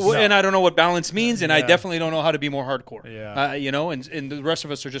 No, There's just- and I don't know what balance means, and I Yeah. definitely don't know how to be more hardcore. Yeah. You know, and the rest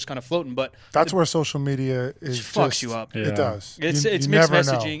of us are just kind of floating. But That's where social media is fucks just- you up. Yeah. It does. it's You it's mixed never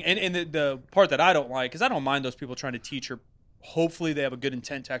know. messaging, and the part that I don't like is I don't mind those people trying to teach or hopefully they have a good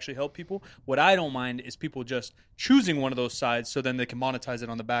intent to actually help people. What I don't mind is people just choosing one of those sides so then they can monetize it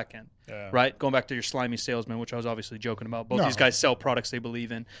on the back end. right? Going back to your slimy salesman, which I was obviously joking about. Both No. these guys sell products they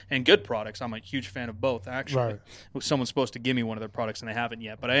believe in and good products. I'm a huge fan of both, actually. Right. Someone's supposed to give me one of their products and they haven't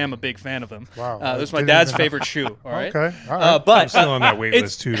yet, but I am a big fan of them. Wow. This is my Didn't dad's even- favorite shoe, all right? Okay. All right. But I'm still on that wait it's-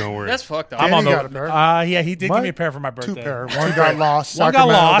 list too. Don't worry. That's fucked up. Danny I'm on got a the. pair. Yeah, he did What? give me a pair for my birthday. 2 pair. One got lost. One got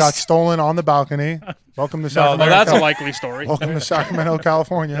Sacramento got lost. stolen on the balcony. Welcome to Well, Sacramento. that's a likely story. Welcome to Sacramento, They're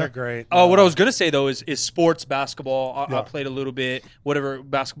California. great. Oh, what I was gonna say though is sports, basketball. I Yeah. played a little bit, whatever,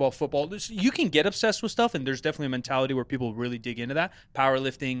 basketball, football. You can get obsessed with stuff, and there's definitely a mentality where people really dig into that.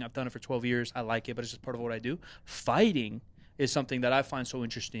 Powerlifting, I've done it for 12 years. I like it, but it's just part of what I do. Fighting is something that I find so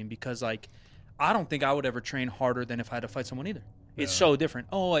interesting because, like, I don't think I would ever train harder than if I had to fight someone either. It's so different.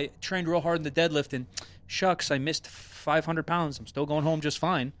 Oh, I trained real hard in the deadlift, and shucks, I missed 500 pounds. I'm still going home just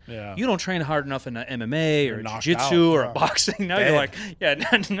fine. Yeah. You don't train hard enough in a MMA or knocked jiu-jitsu out. or Yeah. a boxing. Now Dead. you're like,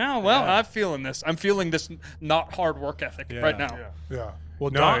 I'm feeling this. I'm feeling this not hard work ethic right now. Yeah. Well,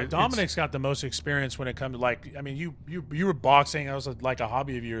 No, it's- Dominic's got the most experience when it comes to, like, I mean, you were boxing. That was like a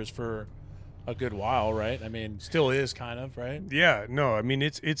hobby of yours for a good while, right? I mean, still is kind of, right? Yeah, no, I mean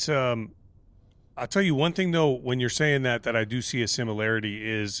it's I'll tell you one thing though, when you're saying that I do see a similarity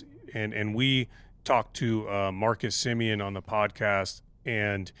is and we talked to Marcus Simeon on the podcast,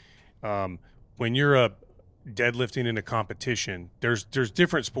 and when you're deadlifting in a competition, there's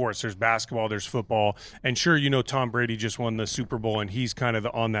different sports. There's basketball, there's football, and sure, Tom Brady just won the Super Bowl and he's kind of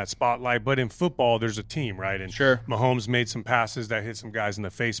on that spotlight. But in football, there's a team, right? And Sure. Mahomes made some passes that hit some guys in the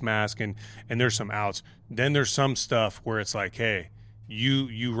face mask, and there's some outs. Then there's some stuff where it's like, hey,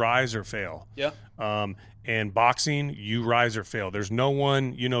 you rise or fail. Yeah. And boxing, you rise or fail. There's no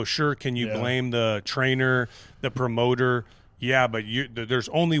one, sure, can you blame the trainer, the promoter? Yeah, but there's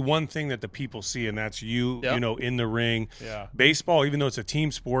only one thing that the people see, and that's you, Yeah. in the ring. Yeah. Baseball, even though it's a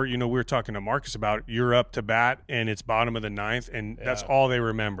team sport, we were talking to Marcus about, you're up to bat, and it's bottom of the ninth, and that's all they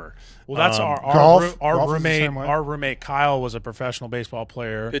remember. Well, that's Um, golf- our golf is the roommate. same way. Our roommate Kyle was a professional baseball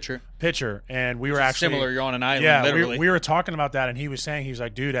player, pitcher, and we were actually Similar, you're on an island, Yeah, literally. we were talking about that, and he was saying, he was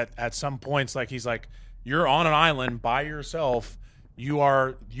like, dude, at some points, like, he's like, you're on an island by yourself.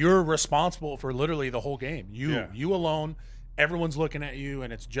 You're responsible for literally the whole game. You alone. Everyone's looking at you,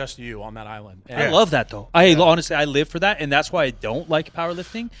 and it's just you on that island. And I love that though. Honestly, I live for that, and that's why I don't like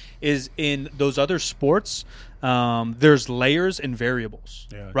powerlifting. Is in those other sports, there's layers and variables,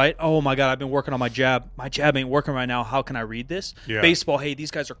 right? Oh my god, I've been working on my jab. My jab ain't working right now. How can I read this? Yeah. Baseball, hey, these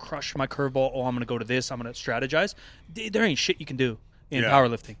guys are crushing my curveball. Oh, I'm gonna go to this. I'm gonna strategize. There ain't shit you can do in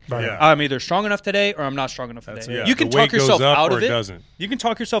powerlifting. Yeah. I'm either strong enough today or I'm not strong enough today. it. You can The weight talk yourself goes up out or of it it. doesn't. You can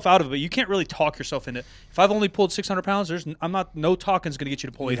talk yourself out of it, but you can't really talk yourself into it. If I've only pulled 600 pounds, no talking's going to get you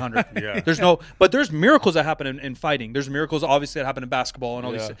to pull 800. Yeah. But there's miracles that happen in fighting. There's miracles obviously that happen in basketball and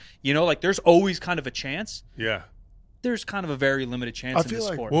all these. Like there's always kind of a chance. Yeah. There's kind of a very limited chance I in feel this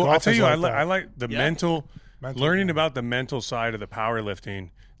like- sport. Well, I Golf tell is you, like I that. like the mental learning about the mental side of the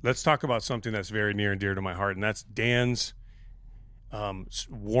powerlifting. Let's talk about something that's very near and dear to my heart, and that's Dan's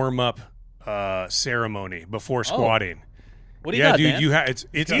warm up ceremony before squatting. What do you got, dude, Dan? you have it's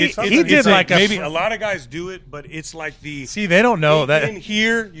He it's did like a maybe fr- a lot of guys do it, but it's like the See, they don't know dig that. in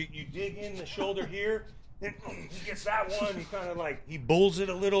here, you dig in the shoulder here, then he gets that one. He kind of like he bulls it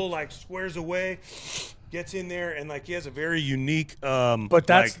a little, like squares away, gets in there, and like he has a very unique. But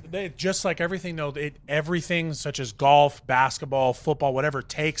that's just like everything, though. Everything such as golf, basketball, football, whatever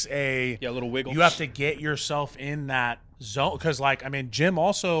takes a little wiggle. You have to get yourself in that zone because, like, I mean, Jim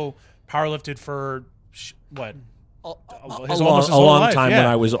also powerlifted for what? A long time when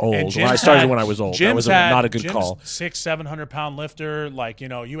I was old. And When Jim's I started had- when I was old. That Jim's was had- not a good Jim's call. 600-700 pound lifter. Like,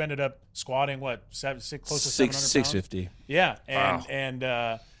 you ended up squatting what close to 700 pounds? 650. Yeah, and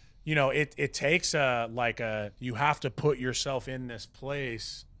it takes you have to put yourself in this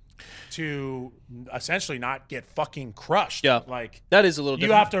place to essentially not get fucking crushed. Yeah. Like That is a little you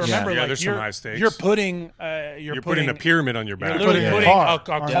different. have to remember, Yeah, like there's some high stakes. you're putting you're putting a pyramid on your back. You're literally Yeah. putting Car a on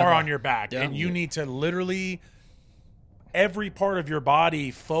your car back. on your back, Yeah. and you need to literally every part of your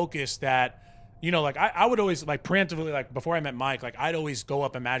body focus that. Like I would always like preemptively, like before I met Mike, like I'd always go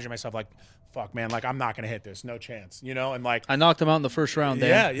up, imagine myself like, fuck, man, like I'm not gonna hit this, no chance, and like I knocked him out in the first round,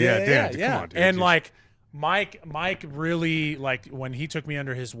 Dan. Dan, come on, dude, and just- like Mike really, like when he took me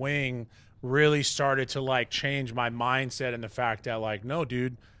under his wing, really started to like change my mindset and the fact that like, no,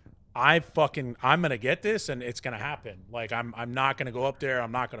 dude, I'm gonna get this and it's gonna happen. Like I'm not gonna go up there,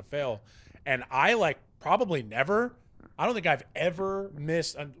 I'm not gonna fail. And I like probably never. I don't think I've ever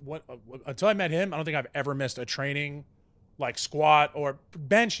missed until I met him. I don't think I've ever missed a training, like squat or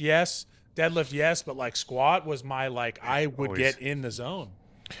bench. Yes, deadlift. Yes, but like squat was my like I would Always. get in the zone,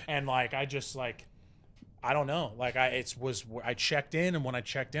 and like I just like I don't know. Like I checked in, and when I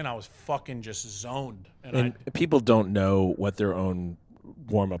checked in, I was fucking just zoned. And people don't know what their own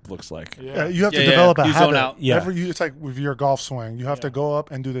warm up looks like. Yeah, you have to develop a You habit. zone out. Yeah. It's like with your golf swing. You have to go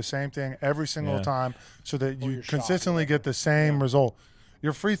up and do the same thing every single time so that you your shot, consistently get the same result.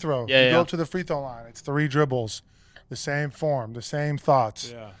 Your free throw, you go up to the free throw line. It's 3 dribbles, the same form, the same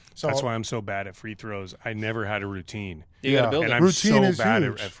thoughts. Yeah. So That's why I'm so bad at free throws. I never had a routine. You got to build And it. I'm Routine so is bad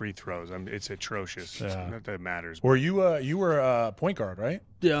huge. at free throws. It's atrocious. Yeah. Not that it matters. Were you were a point guard, right?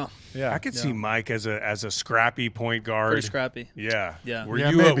 Yeah, Yeah. I could see Mike as a scrappy point guard. pretty scrappy. Yeah. Yeah. Were Yeah,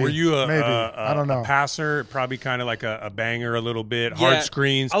 you maybe. were you a, Maybe. a, I don't know. a passer? Probably kind of like a banger a little bit. Yeah, Hard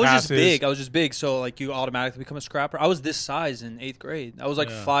screens. I was passes. just big. So like you automatically become a scrapper. I was this size in 8th grade. I was like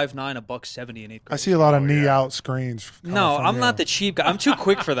 5'9", $170 in 8th grade. I see a lot of knee out screens. coming No, from I'm you. not the cheap guy. I'm too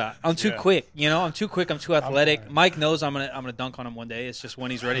quick for that. I'm too quick. You know, I'm too quick. I'm too athletic. Mike knows I'm gonna dunk on him one day. It's just when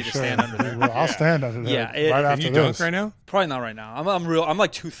he's ready to Sure. stand under there. Well, I'll stand under there. Yeah, right Can after you this. dunk right now? Probably not right now. I'm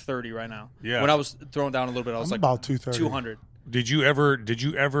like 230 right now. Yeah. When I was throwing down a little bit, I was I'm like about 230. 200. Did you ever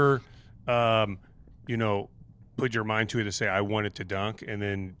put your mind to it to say I wanted to dunk, and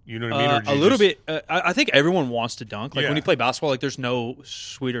then you know what I mean? Or did A you little just- bit. I think everyone wants to dunk. Like Yeah. when you play basketball, like there's no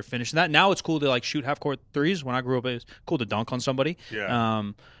sweeter finish than that. Now it's cool to like shoot half court threes. When I grew up, it was cool to dunk on somebody. Yeah.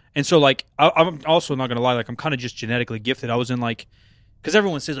 And so like I'm also not gonna lie. Like I'm kind of just genetically gifted. I was in like. Because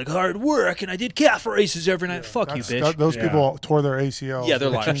everyone says like hard work and I did calf races every night. Fuck you, bitch. Those people tore their ACL. Yeah, they're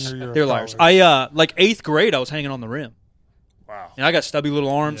their liars. junior year of They're liars. college. I like 8th grade. I was hanging on the rim. Wow. And I got stubby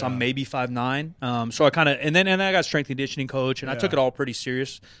little arms. I'm maybe 5'9". So I kind of and I got strength and conditioning coach, and I took it all pretty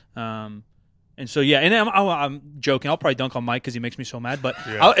serious. And so yeah, and I'm joking. I'll probably dunk on Mike because he makes me so mad. But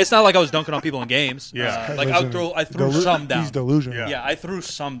it's not like I was dunking on people in games. Yeah. Like I threw some down. He's delusional. Yeah, I threw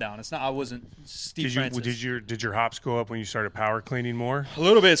some down. It's not. I wasn't Steve Francis. Did your hops go up when you started power cleaning more? A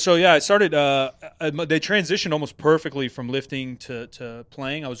little bit. So yeah, I started. They transitioned almost perfectly from lifting to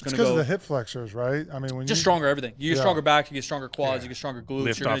playing. I was going to Because go of the hip flexors, right? I mean, when just you, stronger everything. You get Yeah. stronger back, you get stronger quads, you get stronger glutes.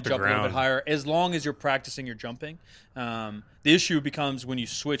 Lift You're going off to the jump a little bit ground. higher as long as you're practicing your jumping. The issue becomes when you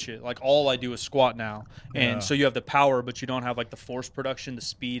switch it. Like all I do is squat now, and so you have the power, but you don't have like the force production, the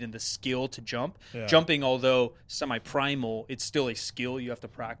speed, and the skill to jump. Jumping, although semi-primal, it's still a skill you have to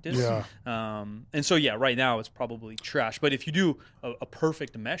practice. Yeah. And so yeah, right now it's probably trash. But if you do a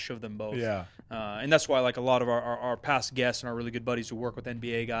perfect mesh of them both, and that's why like a lot of our past guests and our really good buddies who work with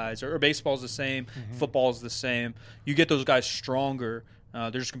NBA guys, or baseball's the same, football's the same. You get those guys stronger.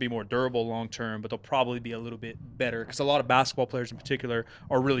 They're just going to be more durable long term, but they'll probably be a little bit better because a lot of basketball players in particular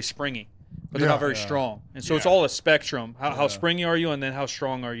are really springy, but they're not very strong. And so it's all a spectrum. How springy are you, and then how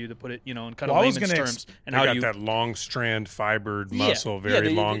strong are you, to put it, in kind of layman's terms. And They how got do you? that long strand fibered muscle,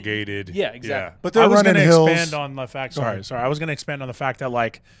 very elongated. Yeah, exactly. but they're I was running going to hills. expand on the fact. ahead. Sorry. I was going to expand on the fact that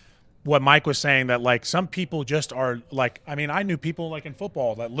like what Mike was saying, that like some people just are like. I mean, I knew people like in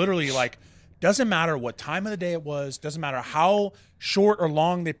football that literally like doesn't matter what time of the day it was, doesn't matter how short or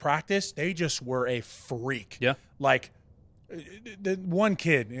long they practiced, they just were a freak. Yeah. Like the one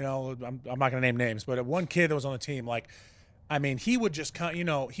kid, I'm not going to name names, but one kid that was on the team, like, I mean, he would just come,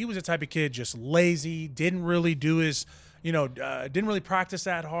 he was the type of kid just lazy, didn't really do his, didn't really practice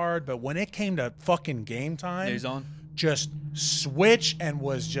that hard. But when it came to fucking game time, He's on. just switch and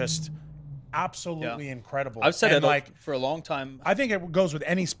was just absolutely incredible. I've said and it like for a long time. I think it goes with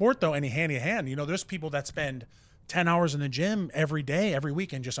any sport though, any hand in hand. There's people that spend 10 hours in the gym every day, every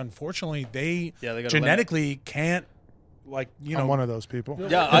week, and just unfortunately they got a genetically can't, like, I'm one of those people.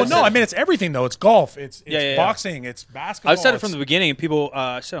 Yeah, well, no, I mean it's everything though. It's golf, it's yeah. boxing, it's basketball. I've said it from the beginning. People,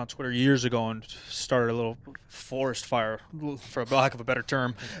 I said on Twitter years ago and started a little forest fire, for lack of a better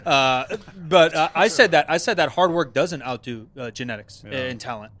term. But I said that hard work doesn't outdo genetics and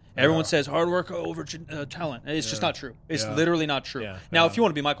talent. Everyone says hard work over talent. It's just not true. It's literally not true. Now, if you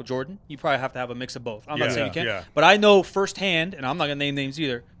want to be Michael Jordan, you probably have to have a mix of both. I'm not saying you can't. Yeah. But I know firsthand, and I'm not going to name names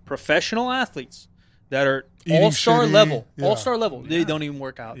either, professional athletes that are Eating all-star shitty, level. yeah. All-star level. They don't even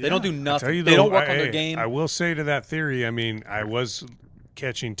work out. They don't do nothing. Tell you They though, don't work on their game. I will say to that theory, I mean, I was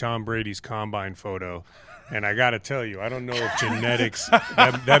catching Tom Brady's combine photo, and I got to tell you, I don't know if genetics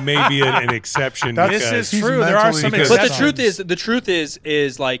that may be an exception. That's- because This is He's true. There are mentally- some Because- But exceptions. the truth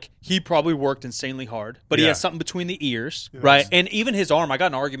is like he probably worked insanely hard, but he Yeah. has something between the ears, right? And even his arm. I got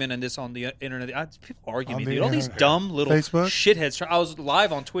an argument in this on the internet. People argue me, On the dude. All these internet. dumb little Facebook? shitheads. I was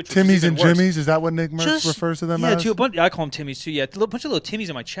live on Twitch. which is Timmy's even and worse. Jimmy's, is that what Nick Merckx refers to them yeah, as? I call them Timmy's too. Yeah, a bunch of little Timmy's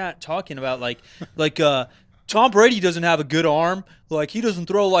in my chat talking about like Tom Brady doesn't have a good arm. Like, he doesn't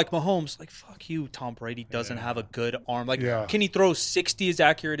throw like Mahomes. Like, fuck you, Tom Brady doesn't have a good arm. Like, can he throw 60 as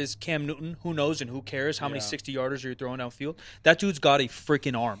accurate as Cam Newton? Who knows and who cares how many 60-yarders you're throwing downfield? That dude's got a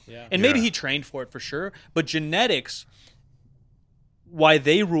freaking arm. Yeah. And maybe he trained for it for sure. But genetics, why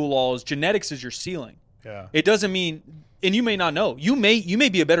they rule all is genetics is your ceiling. Yeah. It doesn't mean, and you may not know. You may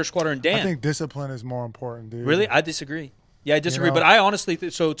be a better squatter than Dan. I think discipline is more important, dude. Really? I disagree. Yeah, I disagree. But I honestly,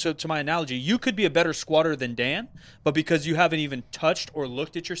 so to my analogy, you could be a better squatter than Dan, but because you haven't even touched or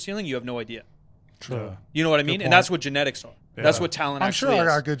looked at your ceiling, you have no idea. True. You know what I mean? And that's what genetics are. Yeah. That's what talent I'm actually is. I'm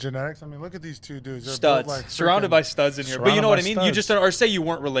sure I got good genetics. I mean, look at these two dudes. They're studs. Both like surrounded by studs in here. But you know what I mean? Studs. You just, or say you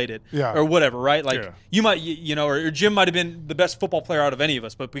weren't related. Yeah. Or whatever, right? Like, you might, you know, or Jim might have been the best football player out of any of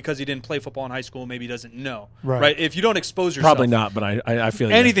us, but because he didn't play football in high school, maybe he doesn't know. Right? If you don't expose yourself. Probably not, but I feel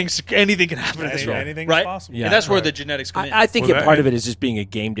anything can happen in this world. Anything's right? possible. Yeah. And that's where the genetics come in. I think part of it is just being a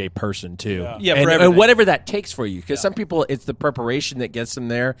game day person, too. Yeah, and whatever that takes for you. Because some people, it's the preparation that gets them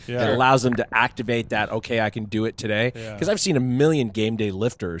there that allows them to activate that, okay, I can do it today. Because I've seen a million game day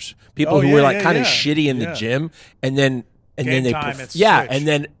lifters, people who were like kind of shitty in the gym, and then they and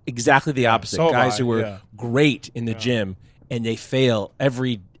then exactly the opposite. Guys who were great in the gym and they fail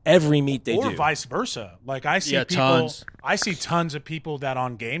every meet they do, or vice versa. Like I see tons of people that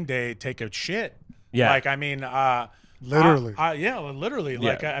on game day take a shit. Like I mean, literally. Literally.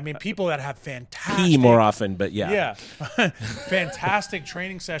 Like I mean, people that have fantastic more often, but fantastic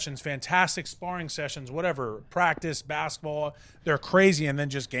training sessions, fantastic sparring sessions, whatever, practice, basketball, they're crazy, and then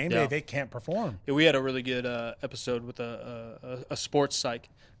just game day they can't perform. Yeah, we had a really good episode with a sports psych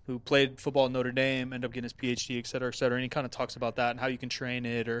who played football at Notre Dame, ended up getting his PhD, et cetera, and he kind of talks about that and how you can train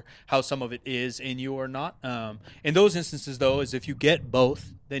it or how some of it is in you or not. In those instances, though, is if you get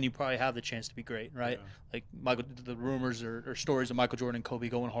both, then you probably have the chance to be great, right? Like the rumors or stories of Michael Jordan and Kobe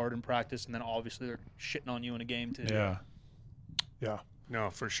going hard in practice, and then obviously they're shitting on you in a game too. Yeah. No,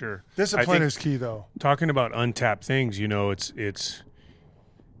 for sure. Discipline is key, though. Talking about untapped things, you know, it's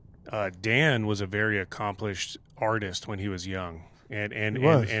Dan was a very accomplished artist when he was young. And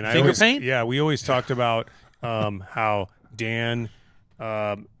finger paint? Yeah, we always talked about how Dan,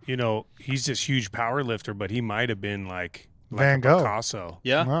 you know, he's this huge power lifter, but he might have been like Van Gogh. Picasso.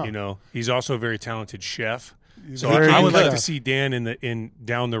 Yeah, wow. You know, he's also a very talented chef. So I would like to see Dan in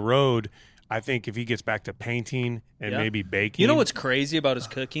down the road. I think if he gets back to painting and maybe baking. You know what's crazy about his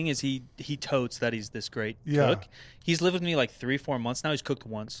cooking is he totes that he's this great cook. He's lived with me like 3-4 months now. He's cooked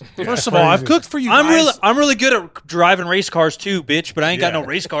once. First of all, I've cooked for you guys. I'm really good at driving race cars too, bitch. But I ain't got no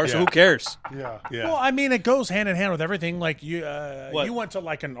race cars, so who cares? Yeah. Well, I mean, it goes hand in hand with everything. Like you went to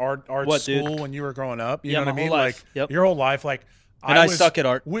like an art school when you were growing up. You know what I mean? Life. Like your whole life. Like and I suck at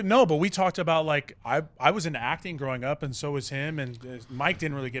art. But we talked about like I was into acting growing up, and so was him. And Mike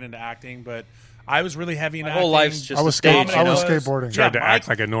didn't really get into acting, but I was really heavy in acting. My whole life's just I was skateboarding. Tried to act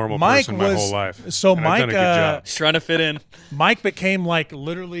like a normal person my whole life. So and Mike, I've done a good job. He's trying to fit in. Mike became like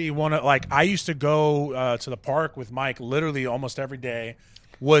literally one of like I used to go to the park with Mike literally almost every day.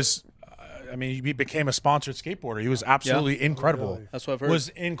 I mean, he became a sponsored skateboarder. He was absolutely incredible. Really? That's what I've heard. Was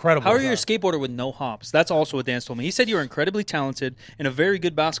incredible. How are you a skateboarder with no hops? That's also what Dan told me. He said you were incredibly talented and a very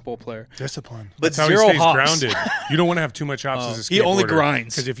good basketball player. Discipline. But That's zero how he stays hops. grounded. You don't want to have too much hops as a skateboarder. He only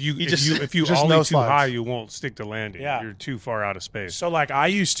grinds. Because if you just ollie no too slides. high, you won't stick the landing. Yeah. You're too far out of space. So like I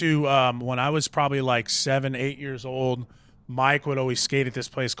used to when I was probably like 7-8 years old, Mike would always skate at this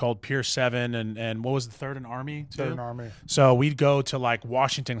place called Pier 7 and what was the 3rd and Army? Too? 3rd and Army. So we'd go to like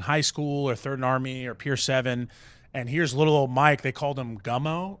Washington High School or 3rd and Army or Pier 7, and here's little old Mike. They called him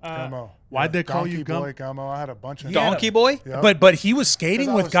Gummo. Gummo. Why'd they call you Donkey Boy Gummo? I had a bunch of Donkey Boy? Yep. But he was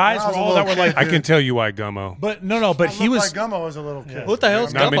skating with guys that were like I can tell you why Gummo. but no, but he was like Gummo as a little kid. What the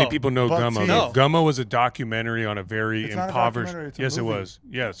hell's Not Gummo? many people know Buck Gummo. teeth. No. Gummo was a documentary on a very It's not a impoverished. documentary, it's a Yes, it movie. was.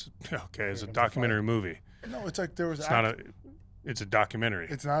 Yes. Okay, it's a documentary movie. No, it's like there was. It's a documentary.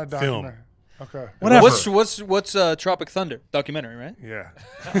 It's not a Film. documentary. Okay. whatever. What's Tropic Thunder documentary, right? Yeah.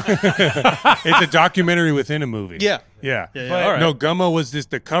 It's a documentary within a movie. Yeah. Yeah. Yeah, all right. No, Gummo was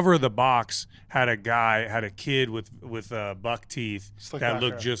the cover of the box had a kid with buck teeth Slick that back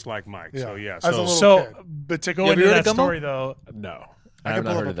looked hair. just like Mike. Yeah. So yeah. As a little So, kid. but to go You ever into heard that of Gummo? story though, No, I I have can not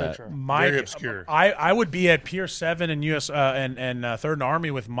pull heard up of a that. picture. Mike, Very obscure. I would be at Pier 7 and US and 3rd and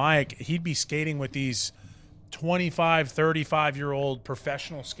Army with Mike. He'd be skating with these 25, 35-year-old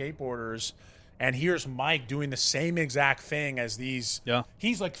professional skateboarders, and here's Mike doing the same exact thing as these. Yeah.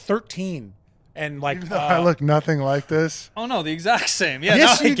 He's like 13, and like Even though I look nothing like this. Oh no, the exact same. Yeah,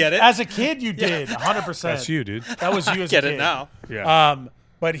 yes, now I you- get it. As a kid, you did 100%. That's you, dude. That was you as Get a it kid. now. Yeah.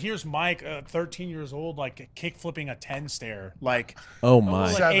 But here's Mike, 13 years old, like kick flipping a 10 stair, like Oh my!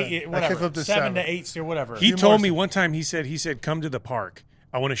 like Seven. eight, I whatever, kick flipped a 7 seven. to 8 stair, whatever. He told me one time. He said, "Come to the park.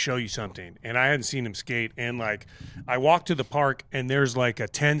 I want to show you something." And I hadn't seen him skate. And like, I walked to the park, and there's like a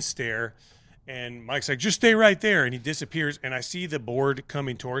 10 stair. And Mike's like, "Just stay right there." And he disappears. And I see the board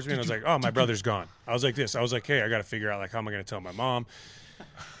coming towards me. And I was like, "Oh, my brother's gone." I was like this. I was like, "Hey, I got to figure out like how am I going to tell my mom."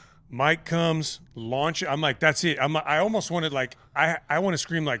 Mike comes, launch it. I'm like, that's it. I almost wanted like I want to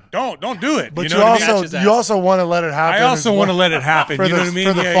scream like, don't do it. But you know what I mean? Catches ass. you also want to let it happen. I also as want to well. let it happen. For You know the- what I mean?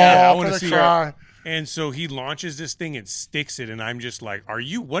 for the I fall, want for to the see cry. her. And so he launches this thing and sticks it, and I'm just like,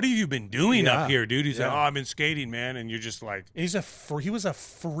 what have you been doing Yeah. up here, dude? He's like, Yeah. "Oh, I've been skating, man." And you're just like, he was a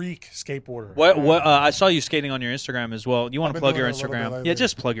freak skateboarder. What I saw you skating on your Instagram as well. You want to been plug doing your it a little bit Instagram? lately. Yeah,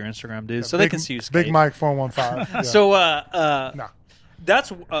 just plug your Instagram, dude, so they can see you skate. Big Mike 415. Yeah. So No.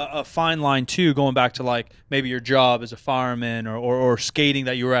 that's a fine line too, going back to like maybe your job as a fireman or skating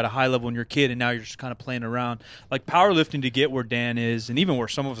that you were at a high level when you're a kid and now you're just kind of playing around. Like powerlifting to get where Dan is and even where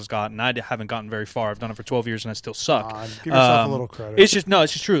some of us got, and I haven't gotten very far. I've done it for 12 years and I still suck. Give yourself a little credit. It's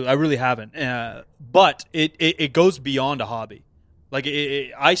just true. I really haven't. But it goes beyond a hobby. Like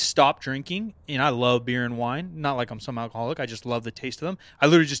I stopped drinking, and I love beer and wine. Not like I'm some alcoholic. I just love the taste of them. I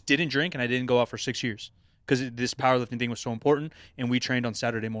literally just didn't drink, and I didn't go out for 6 years because this powerlifting thing was so important, and we trained on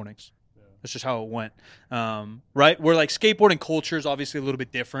Saturday mornings. That's just how it went, right? Where like skateboarding culture is obviously a little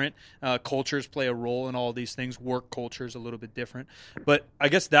bit different. Cultures play a role in all these things. Work culture is a little bit different. But I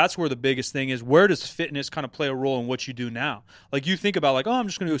guess that's where the biggest thing is. Where does fitness kind of play a role in what you do now? Like you think about like, oh, I'm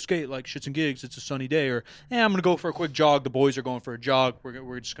just going to go skate like shits and gigs. It's a sunny day. Or, I'm going to go for a quick jog. The boys are going for a jog.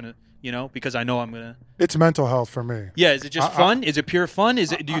 We're just going to, because I know I'm going to. It's mental health for me. Yeah, is it just fun? Is it pure fun?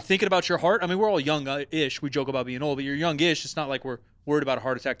 Do you think about your heart? I mean, we're all young-ish. We joke about being old, but you're young-ish. It's not like we're worried about a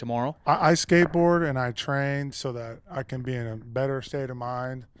heart attack tomorrow. I skateboard and I train so that I can be in a better state of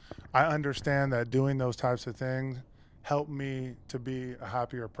mind. I understand that doing those types of things help me to be a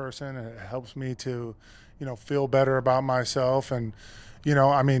happier person, and it helps me to, feel better about myself. And,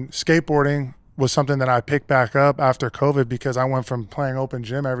 skateboarding was something that I picked back up after COVID because I went from playing open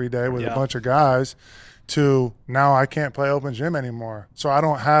gym every day with a bunch of guys to now I can't play open gym anymore. So I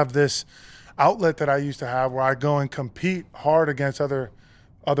don't have this outlet that I used to have where I go and compete hard against other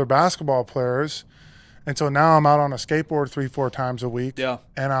basketball players. And so now I'm out on a skateboard 3-4 times a week. Yeah.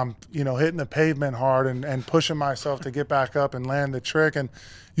 And I'm, hitting the pavement hard and pushing myself to get back up and land the trick. And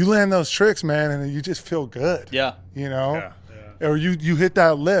you land those tricks, man, and you just feel good. Yeah. Or you hit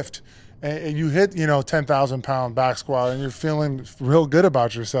that lift and you hit, 10,000 pound back squat and you're feeling real good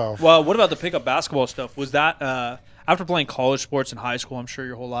about yourself. Well, what about the pickup basketball stuff? Was that after playing college sports in high school, I'm sure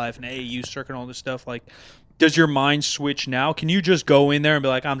your whole life, and AAU circuit and all this stuff, like, does your mind switch now? Can you just go in there and be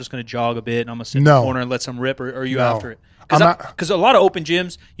like, I'm just going to jog a bit and I'm going to sit in the corner and let some rip, or are you after it? Because a lot of open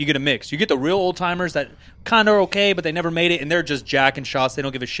gyms, you get a mix. You get the real old timers that kind of are okay, but they never made it, and they're just jacking shots. They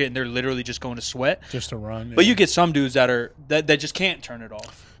don't give a shit, and they're literally just going to sweat. Just to run. But you get some dudes that just can't turn it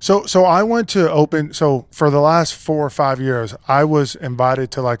off. So I went to open. So for the last 4 or 5 years, I was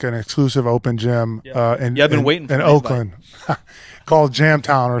invited to like an exclusive open gym I've been waiting for in the Oakland, called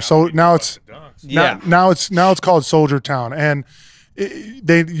Jamtown, or so now it's now it's called Soldier Town, and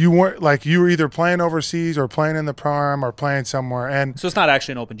you were either playing overseas or playing in the prime or playing somewhere, and So it's not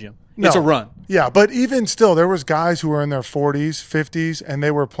actually an open gym. It's a run. Yeah, but even still, there was guys who were in their 40s, 50s, and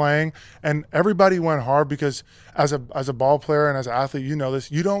they were playing, and everybody went hard because as a ball player and as an athlete, you know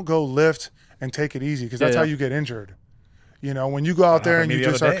this, you don't go lift and take it easy because that's how you get injured. When you go out there and you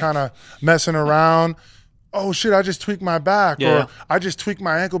just are kind of messing around, oh shit, I just tweaked my back, or I just tweaked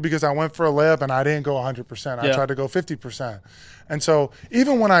my ankle because I went for a layup and I didn't go 100%. I tried to go 50%. And so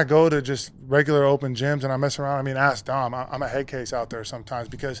even when I go to just regular open gyms and I mess around, ask Dom, I'm a head case out there sometimes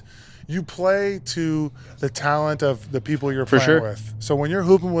because you play to the talent of the people you're playing with. So when you're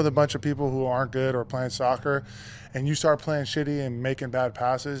hooping with a bunch of people who aren't good or playing soccer and you start playing shitty and making bad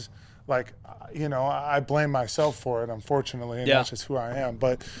passes, I blame myself for it, unfortunately, and that's just who I am.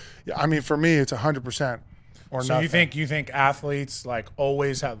 But, for me, it's 100% or so nothing. you think athletes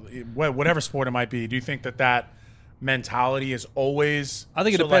always have, whatever sport it might be, do you think that mentality is always? I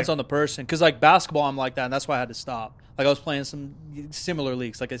think it depends on the person, because basketball, I'm like that, and that's why I had to stop. I was playing some similar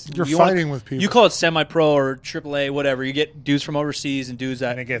leagues. You're fighting with people. You call it semi-pro or AAA, whatever. You get dudes from overseas and dudes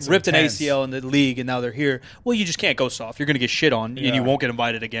that ripped an ACL in the league and now they're here. Well, you just can't go soft. You're going to get shit on, and you won't get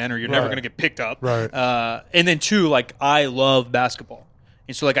invited again, or you're never going to get picked up. Right. And then two, I love basketball,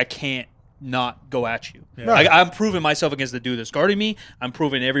 and so I can't not go at you. Yeah. I'm proving myself against the dude that's guarding me. I'm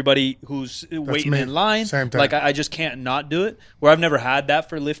proving everybody who's waiting in line. Same thing. I just can't not do it. Where I've never had that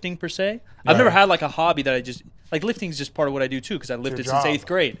for lifting per se. I've never had a hobby that like lifting is just part of what I do too, because I lifted job. since 8th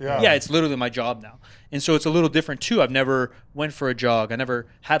grade. Yeah. It's literally my job now, and so it's a little different too. I've never went for a jog. I never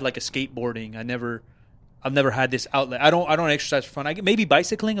had like a skateboarding. I've never had this outlet. I don't exercise for fun. I get maybe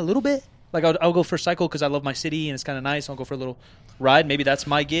bicycling a little bit. Like I'll go for a cycle because I love my city and it's kind of nice. I'll go for a little ride. Maybe that's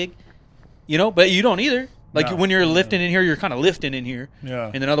my gig, but you don't either. Like No. when you're lifting in here, you're kind of lifting in here. Yeah.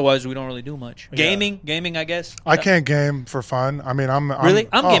 And then otherwise, we don't really do much. Gaming, I guess. I can't game for fun. I mean, I'm Really?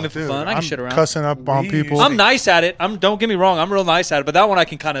 I'm gaming for dude, fun. I can I'm shit around. cussing up on people. I'm nice at it. Don't get me wrong. I'm real nice at it. But that one I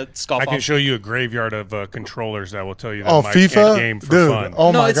can kind of scoff I can off. show you a graveyard of controllers that will tell you that Oh, Mike FIFA, can't game for dude. fun.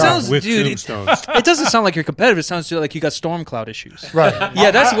 Oh No, my it god. sounds- with dude, tombstones. It doesn't sound like you're competitive. It sounds like you got Stormcloud issues. Right.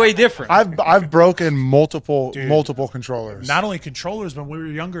 Yeah, that's way different. I've broken multiple controllers. Not only controllers, but when we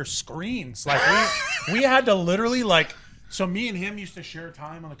were younger, screens. Like we had to literally like. So me and him used to share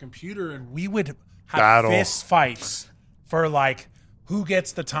time on the computer, and we would have Battle. fist fights for like who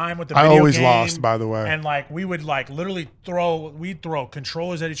gets the time with the I video always game. lost, by the way. And like we would like literally throw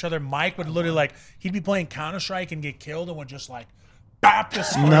controllers at each other. Mike would literally like he'd be playing Counter-Strike and get killed and would just like bap the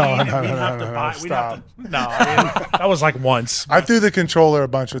screen. No, and no, we'd no, have no, to no, buy. We'd have stop. to, no, I mean, that was like once. I threw the controller a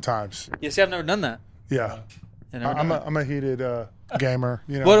bunch of times. Yeah, see, I've never done that. Yeah. I've never done I'm a heated gamer.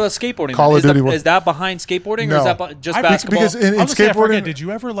 You know. What about skateboarding? Call of Duty. Is that behind skateboarding or No. is that just I- basketball? Because in I was gonna say, I skateboarding, forget, did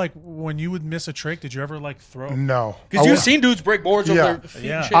you ever like when you would miss a trick? Did you ever like throw? no. Because you've seen dudes break boards over Yeah. their feet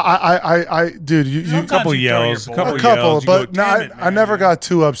Yeah. and shit. I dude, you Sometimes couple you throw your yells, board. couple a couple, yells, you but go, no, "Damn it, I man." never got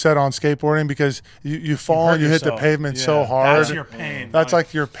too upset on skateboarding because you fall hurt and you hit the yourself. pavement so Yeah, hard. That's your pain. That's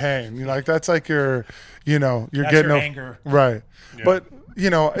like your pain. That's like your, you're That's getting your a- anger. right. But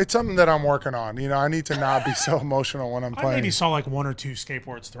it's something that I'm working on. I need to not be so emotional when I'm I playing. maybe saw like one or two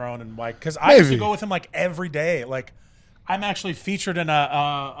skateboards thrown and like because I used to Maybe. go with him like every day. Like I'm actually featured in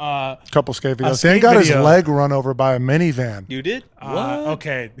a Couple skate videos. skate Dan got his video. leg run over by a minivan. You did?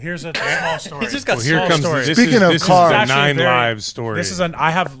 okay. Here's a small story. He's just got Well, here small comes stories. this Speaking is, of this cars- is Actually the nine very- lives story. This is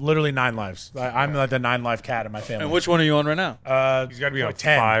I have literally 9 lives. I'm like the 9 life cat in my family. And which one are you on right now? He's got to be on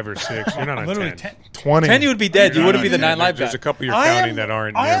 10. 5 or 6. You're not on literally 10. 20. 10, you would be dead. You wouldn't be the 9 live guy. There's a couple you're I counting am- that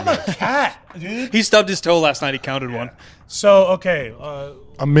aren't. I am near a me. cat, dude. He stubbed his toe last night. He counted one. So okay,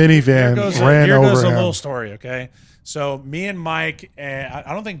 a minivan ran here over goes a him. little story. Okay, so me and Mike, and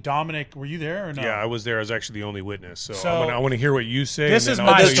I don't think Dominic. Were you there or no? Yeah, I was there. I was actually the only witness. So, So- I want to hear what you say. This and is then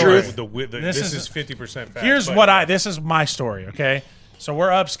my I'll tell story. you This this is- is 50% fact. Here's but- what this is my story, okay? So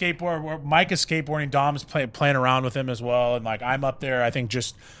we're up skateboard. Mike is skateboarding. Dom's playing around with him as well, and like I'm up there. I think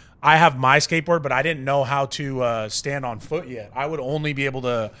I have my skateboard, but I didn't know how to stand on foot yet. I would only be able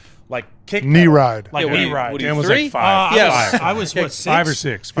to like kick Knee pedal, ride. like Yeah, what knee do you- ride. what do you- Dan was 3? like 5. Yes. I was what 6? 5 or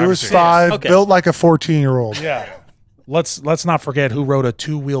 6. He was 6. 5, Okay. built like a 14-year-old. Yeah. Let's not forget who rode a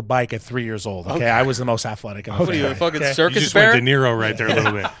 2-wheel bike at 3 years old. Okay, I was the most athletic. In the What are you, a family, fucking okay? You circus just bear? went De Niro right there a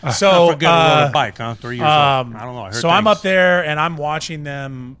little bit. So Forget to ride a bike, huh? 3 years old. I don't know. I heard so I'm things. up there and I'm watching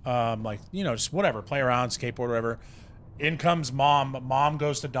them, just whatever, play around, skateboard, whatever. In comes mom. Mom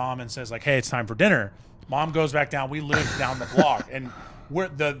goes to Dom and says like, "Hey, it's time for dinner." Mom goes back down. We lived down the block, and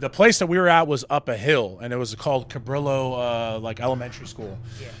the place that we were at was up a hill, and it was called Cabrillo elementary school.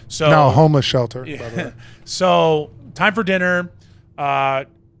 Yeah. So Now a homeless shelter, by the way. so time for dinner.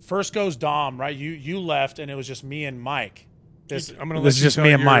 First goes Dom, right? You left, and it was just me and Mike. I'm going to This let is you just tell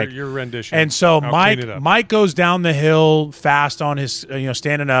me and your, Mike. your rendition. And so I'll clean it up. Mike goes down the hill fast on his,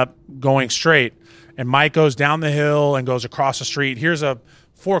 standing up, going straight. And Mike goes down the hill and goes across the street. Here's a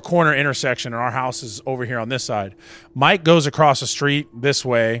 4-corner intersection, and our house is over here on this side. Mike goes across the street this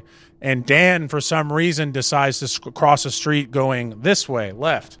way, and Dan, for some reason, decides to cross the street going this way,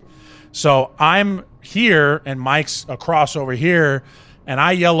 left. So I'm here, and Mike's across over here, and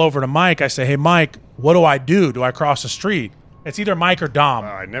I yell over to Mike. I say, "Hey, Mike, what do I do? Do I cross the street?" It's either Mike or Dom.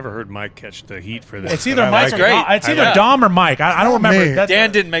 I never heard Mike catch the heat for this. It's but either I Mike like or it. Dom. It's either Yeah. Dom or Mike. I don't remember. me. That's-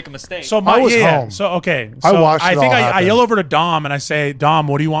 Dan didn't make a mistake. So Mike, was yeah. home. So okay. I So watched it think all I happen. yell over to Dom and I say, "Dom,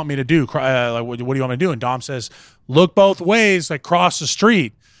 what do you want me to do? What do you want me to do?" And Dom says, "Look both ways, like cross the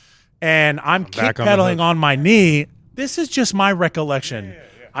street." And I'm kick back on the pedaling hook. on my knee. This is just my recollection.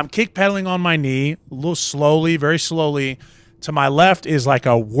 I'm kick pedaling on my knee, a little slowly, very slowly. To my left is like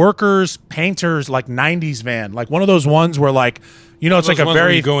a workers, painters, like 90s van, like one of those ones where like, it's Those like a ones where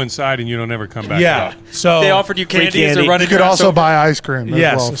very you go inside and you don't ever come back. yeah. out. So they offered you candy as candy. they're running You could around also so- buy ice cream as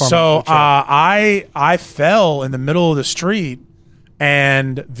yes. well. From So the truck. I fell in the middle of the street,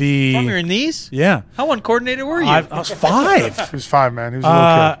 and From your knees? yeah, How uncoordinated were you? I was 5. he was 5, man. He was a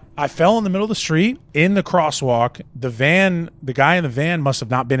little kid. I fell in the middle of the street in the crosswalk. The guy in the van must have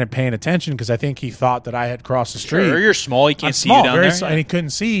not been paying attention because I think he thought that I had crossed the street. Sure, you're small. He can't I'm see small, you down very there. small, and he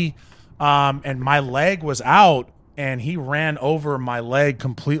couldn't see. And my leg was out, and he ran over my leg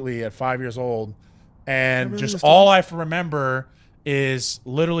completely at 5 years old. and Remember just this all I remember is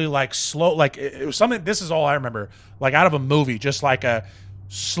literally like slow, like it was something. This is all I remember, like out of a movie, just like a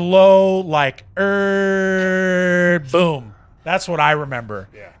slow, like boom. That's what I remember.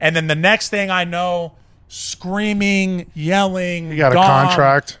 Yeah. And then the next thing I know, screaming, yelling. You got a Dom,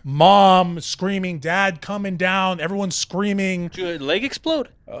 contract. Mom screaming, Dad coming down. Everyone's screaming. Did your leg explode?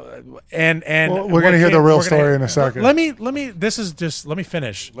 And Well, we're gonna hear the real story in a second. Let me. This is just. Let me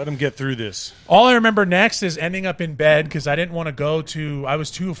finish. Let him get through this. All I remember next is ending up in bed because I didn't want to go to. I was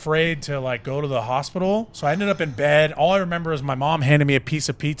too afraid to like go to the hospital, so I ended up in bed. All I remember is my mom handed me a piece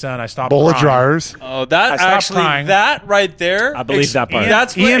of pizza and I stopped. Bullet crying. dryers. Oh, that I stopped actually, crying. that right there. I believe that part.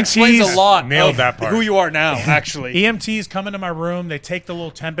 That's what EMTs explains a lot nailed of that part. who you are now, actually. EMTs come into my room. They take the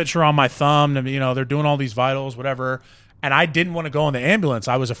little temperature on my thumb. And, they're doing all these vitals, whatever. And I didn't want to go in the ambulance.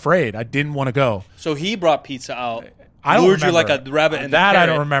 I was afraid. I didn't want to go. So he brought pizza out. I don't lured you remember. like a rabbit in that. the I carrot.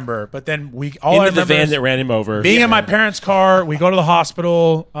 don't remember. But then all I Into the remember van is that ran him over. being in my parents' car. We go to the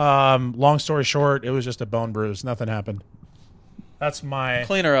hospital. Long story short, it was just a bone bruise. Nothing happened. That's my.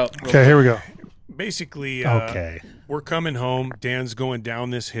 Clean her up. Okay, here we go. Basically, Okay. we're coming home. Dan's going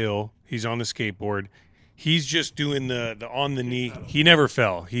down this hill. He's on the skateboard. He's just doing the on the knee. He never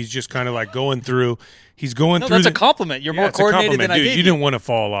fell. He's just kind of like going through. He's going No, through. that's a compliment. You're more it's a coordinated than compliment. I Dude, gave you didn't want to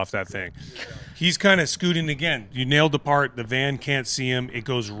fall off that thing. He's kind of scooting again. You nailed the part. The van can't see him. It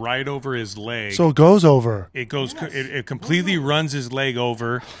goes right over his leg. So it goes over. It goes. It completely runs his leg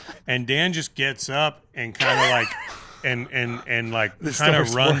over, and Dan just gets up and kind of like, and like This kind of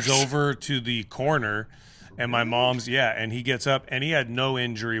story's runs worse. over to the corner, and my mom's and he gets up and he had no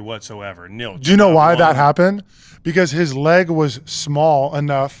injury whatsoever. Nil. Do you know why that One- happened? Because his leg was small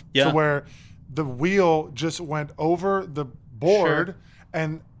enough Yeah. to where the wheel just went over the board, Sure.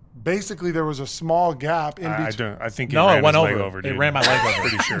 and basically there was a small gap in I between. don't. I think No, ran it went his leg over. over. It Dude. ran my leg over.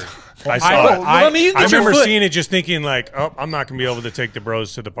 Pretty sure. I I- saw I- it. Well, I mean, you I get your remember foot. seeing it, just thinking like, "Oh, I'm not gonna be able to take the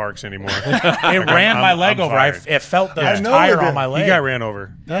bros to the parks anymore." It ran my leg over. It felt the I know tire it did. on my leg. He got ran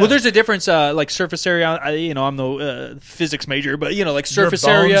over. Well, there's a difference, like surface area. I'm no physics major, but like Your surface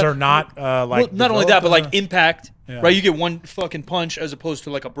bones area. are not like. Well, not only that, but like developed impact. Yeah. Right, you get one fucking punch as opposed to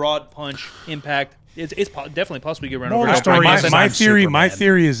like a broad punch impact. It's definitely possible you get run over. Moral story My, is my I'm theory, my Superman.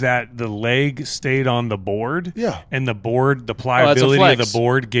 theory is that the leg stayed on the board. Yeah. And the board, the that's a pliability of flex. the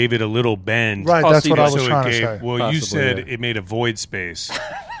board gave it a little bend. Right, that's what I Possibly. was So trying it to gave. say. Well, you Possibly, said yeah. it made a void space,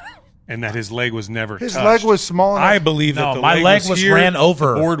 and that his leg was never. His touched. leg was small enough. I believe No, that the my leg leg was was here, ran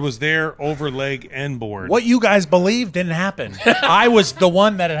over. The board was there, over leg and board. What you guys believe didn't happen. I was the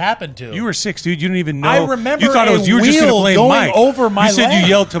one that it happened to. You were 6, dude. You didn't even know. I remember You thought it was a you were just going to wheel blame going Mike. over my You said leg. you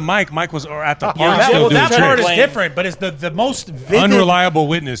yelled to Mike. Mike was at the park that, still well, doing that part is tricks. different, but it's the most vivid. Unreliable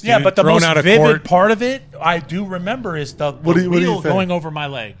witness. Dude. Yeah, but the Thrown most out of vivid court. part of it, I do remember, is the do you wheel think? going over my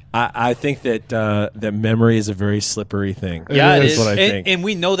leg. I think that that memory is a very slippery thing. Yeah, it That's is. what I And- think. And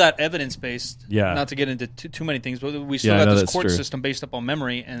we know that evidence based. Yeah. Not to get into too many things, but we still Yeah, I got know this that's court true. system based up on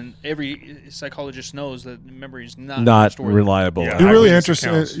memory, and every psychologist knows that memory is not Not trustworthy. reliable. Yeah. You're really Eyewitness interested.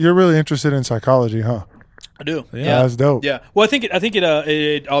 accounts. You're really interested in psychology, huh? I do. Yeah, that's dope. Yeah. Well, I think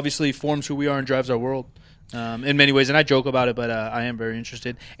it obviously forms who we are and drives our world. In many ways, and I joke about it, but I am very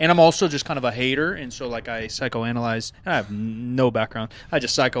interested. And I'm also just kind of a hater, and so like I psychoanalyze. I have no background. I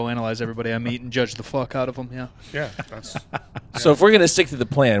just psychoanalyze everybody I meet and judge the fuck out of them. Yeah. Yeah, that's So if we're going to stick to the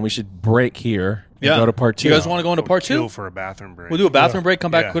plan, we should break here and Yeah. go to part 2. You guys want to go into part kill 2? for a bathroom break. We'll do a bathroom break.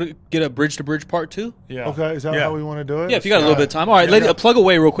 Come back. Yeah. Get a bridge to bridge part 2. Yeah. Okay, is that Yeah. how we want to do it? Yeah, if you got a little bit of time. All right, plug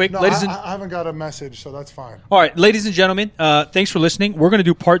away real quick, No, ladies and. I haven't got a message, so that's fine. All right, ladies and gentlemen, thanks for listening. We're going to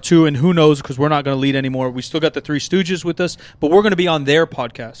do part 2, and who knows, because we're not going to lead anymore. We still got the Three Stooges with us, but we're going to be on their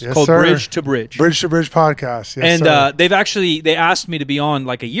podcast Yes, called sir. Bridge to Bridge. Bridge to Bridge podcast. Yes, And sir. they asked me to be on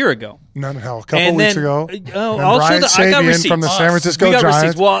like a year ago. No, a couple And weeks then, ago. oh, And also Ryan I got Sabian receipts. from the San Francisco we got Giants.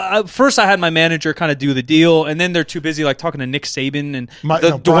 receipts. Well, first I had my manager kind of do the deal, and then they're too busy like talking to Nick Saban and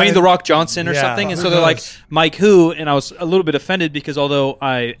Dwayne Brian- the Rock Johnson or Yeah. something, and Who so they're like, knows? Mike who? And I was a little bit offended because although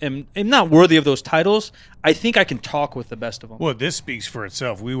I am not worthy of those titles, I think I can talk with the best of them. Well, this speaks for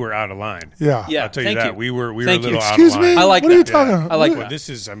itself. We were out of line. Yeah. Yeah, I'll tell you thank that. you. We were Thank a you. little Excuse out of me. line. I like what are you that. talking? I like Well, that. this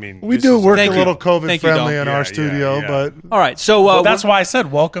is. I mean, We this do is- work Thank a you. little COVID Thank you, Dom. friendly in Yeah, our yeah, studio, yeah. but All right, so Well, that's why I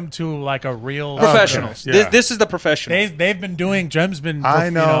said welcome to like a real professionals. Yeah. This is the professional. They've been doing. Jim's been. I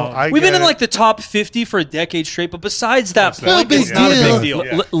know. We've been in get like the top 50 for a decade straight, but besides that No point, big it's not a deal. big deal.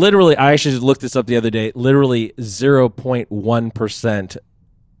 Yeah. Literally, I actually looked this up the other day. Literally 0.1%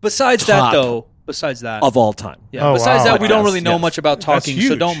 Besides Top that, though, besides that, of all time. yeah. Oh, Besides wow. that, we don't really know Yes. much about talking, so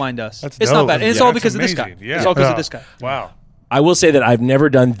huge. don't mind us. That's it's not dope. bad, and it's Yeah, all that's because of this guy. amazing. Yeah. It's all because Yeah. of this guy. Wow. I will say that I've never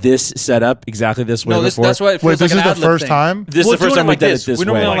done this setup exactly this way No, before. that's why it feels Wait, this like is an the ad-lib first thing. time? This We'll is the first do it time like we've done this. it this We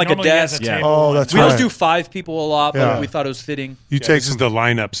normally way. on like a Normally he has desk. a Yeah. table Oh, and- that's We always right. do 5 people a lot, but Yeah. we thought it was fitting. You Yeah, take this is the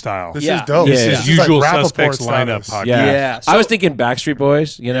lineup style. this Yeah. is dope. Yeah. This Yeah. is Usual like Rappaport Suspects lineup status. podcast. Yeah. So- I was thinking Backstreet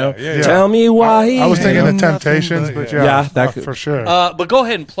Boys, you know? Yeah. Tell me why. I was thinking you of know Temptations, nothing but- but yeah, Yeah, that could- for sure. But go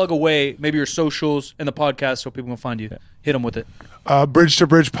ahead and plug away maybe your socials and the podcast so people can find you. Hit them with it. Bridge to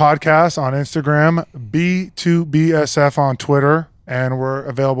Bridge Podcast on Instagram, B2BSF on Twitter, and we're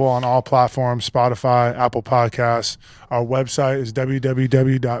available on all platforms, Spotify, Apple Podcasts. Our website is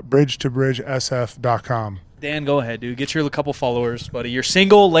www.bridgetobridgesf.com. Dan, go ahead, dude. Get your couple followers, buddy. You're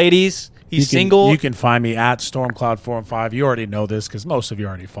single, ladies. He's single. You can find me at StormCloud415. You already know this because most of you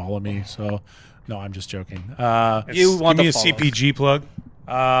already follow me. So, no, I'm just joking. You want Give me the a CPG plug.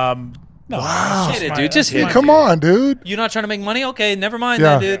 No, Wow. that's Hit it, my- dude. that's Just hit my it. Come on, dude. You're not trying to make money? Okay, never mind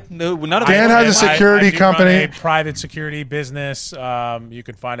Yeah. then, dude. No, none of Dan us. has a security I do company. run a private security business. You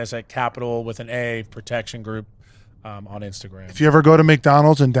can find us at Capital with an A Protection Group on Instagram. If you ever go to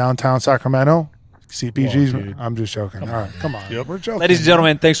McDonald's in downtown Sacramento, CPG's. Whoa, dude. I'm just joking. All right, come on. We're joking. Ladies and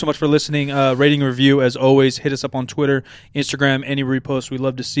gentlemen, thanks so much for listening. Rating and review, as always. Hit us up on Twitter, Instagram, any repost. We'd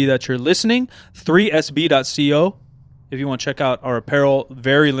love to see that you're listening. 3sb.co. If you want to check out our apparel,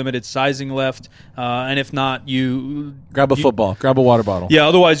 very limited sizing left. And if not, Grab a football. Grab a water bottle. Yeah,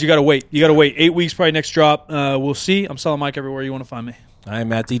 otherwise you got to wait. You got to wait 8 weeks, probably next drop. We'll see. I'm selling Mike everywhere you want to find me.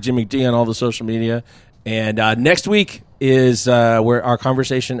 I'm at DJ McD on all the social media. And next week is where our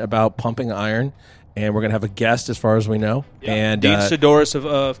conversation about pumping iron. And we're going to have a guest as far as we know. And Dean Sidoris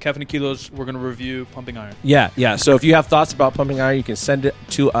of Caffeine Kilos, we're going to review Pumping Iron. Yeah. So if you have thoughts about pumping iron, you can send it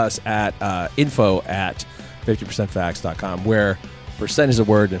to us at info@50percentfacts.com, where percent is a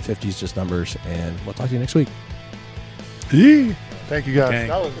word and 50 is just numbers. And we'll talk to you next week. Yee. Thank you, guys. Okay.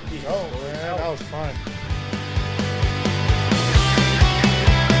 That was man. That was fun.